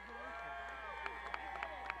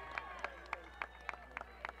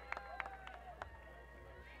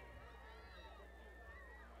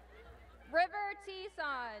 River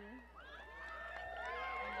Tison.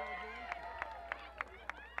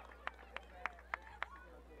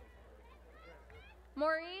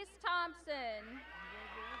 Maurice Thompson.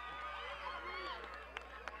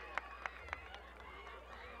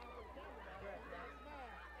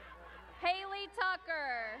 Haley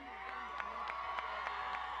Tucker.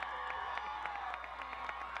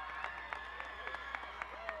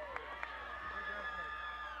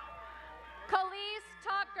 Khalees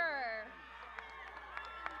Tucker.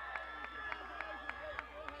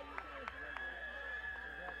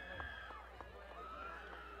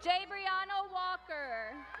 Jabrianna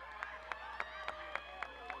Walker.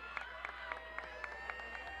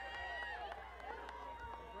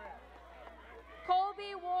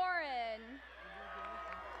 Colby Warren.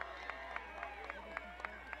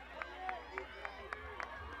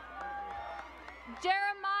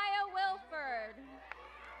 Jeremiah Wilford.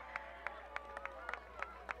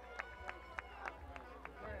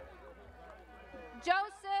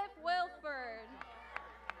 Joseph Wilford.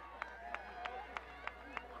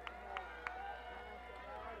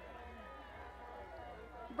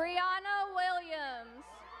 Brianna Williams.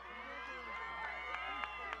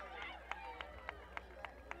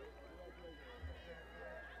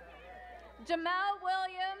 Jamel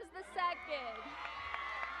Williams II.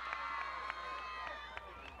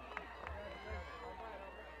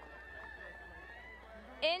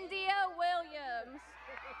 India Williams.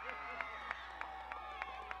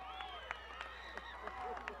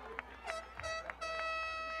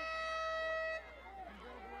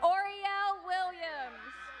 Oriel Williams.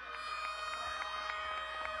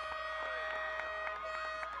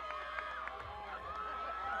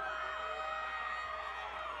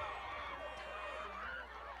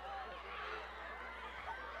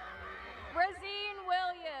 Razine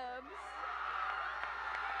Williams.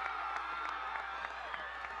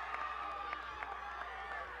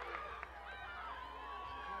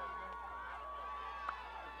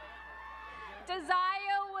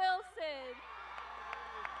 Desire Wilson.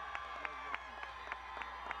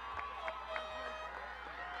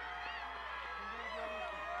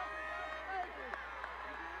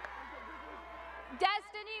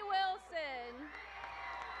 Destiny Wilson.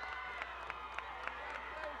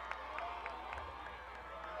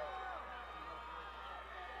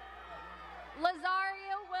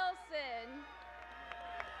 Lazaria Wilson.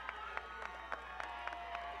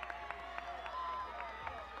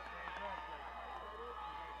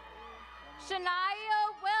 Shania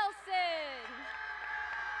Wilson.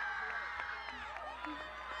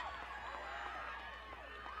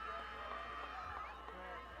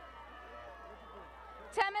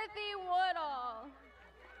 Timothy Woodall.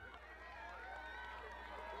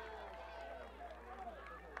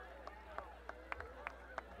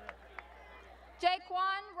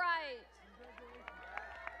 Jaquan Wright.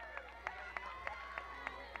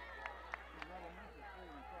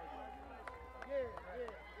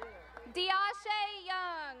 Diashe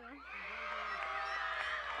Young.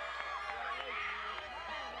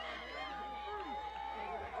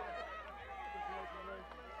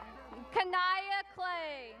 Kanaya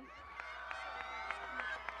Clay.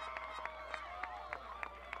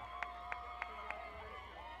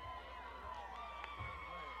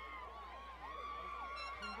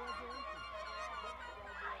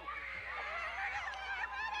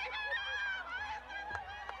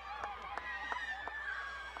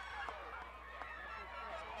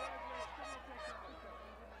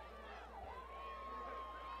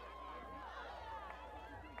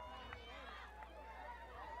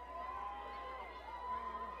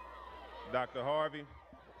 Dr. Harvey,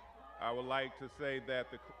 I would like to say that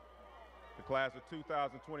the class of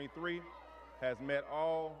 2023 has met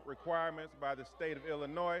all requirements by the state of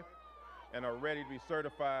Illinois and are ready to be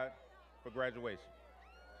certified for graduation.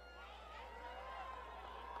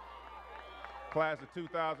 Class of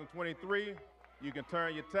 2023, you can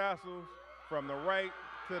turn your tassels from the right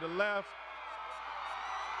to the left.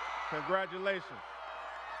 Congratulations.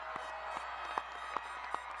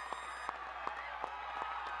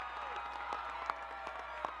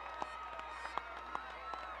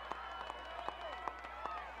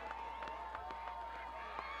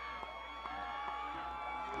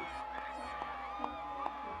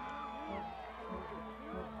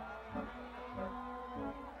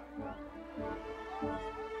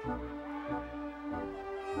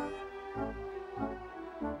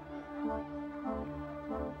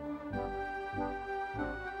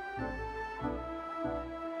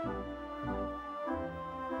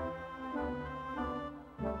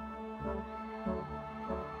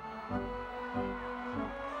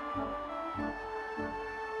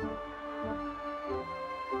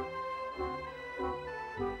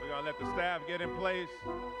 Let the staff get in place.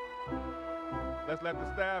 Let's let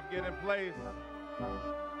the staff get in place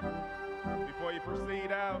before you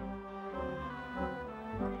proceed out.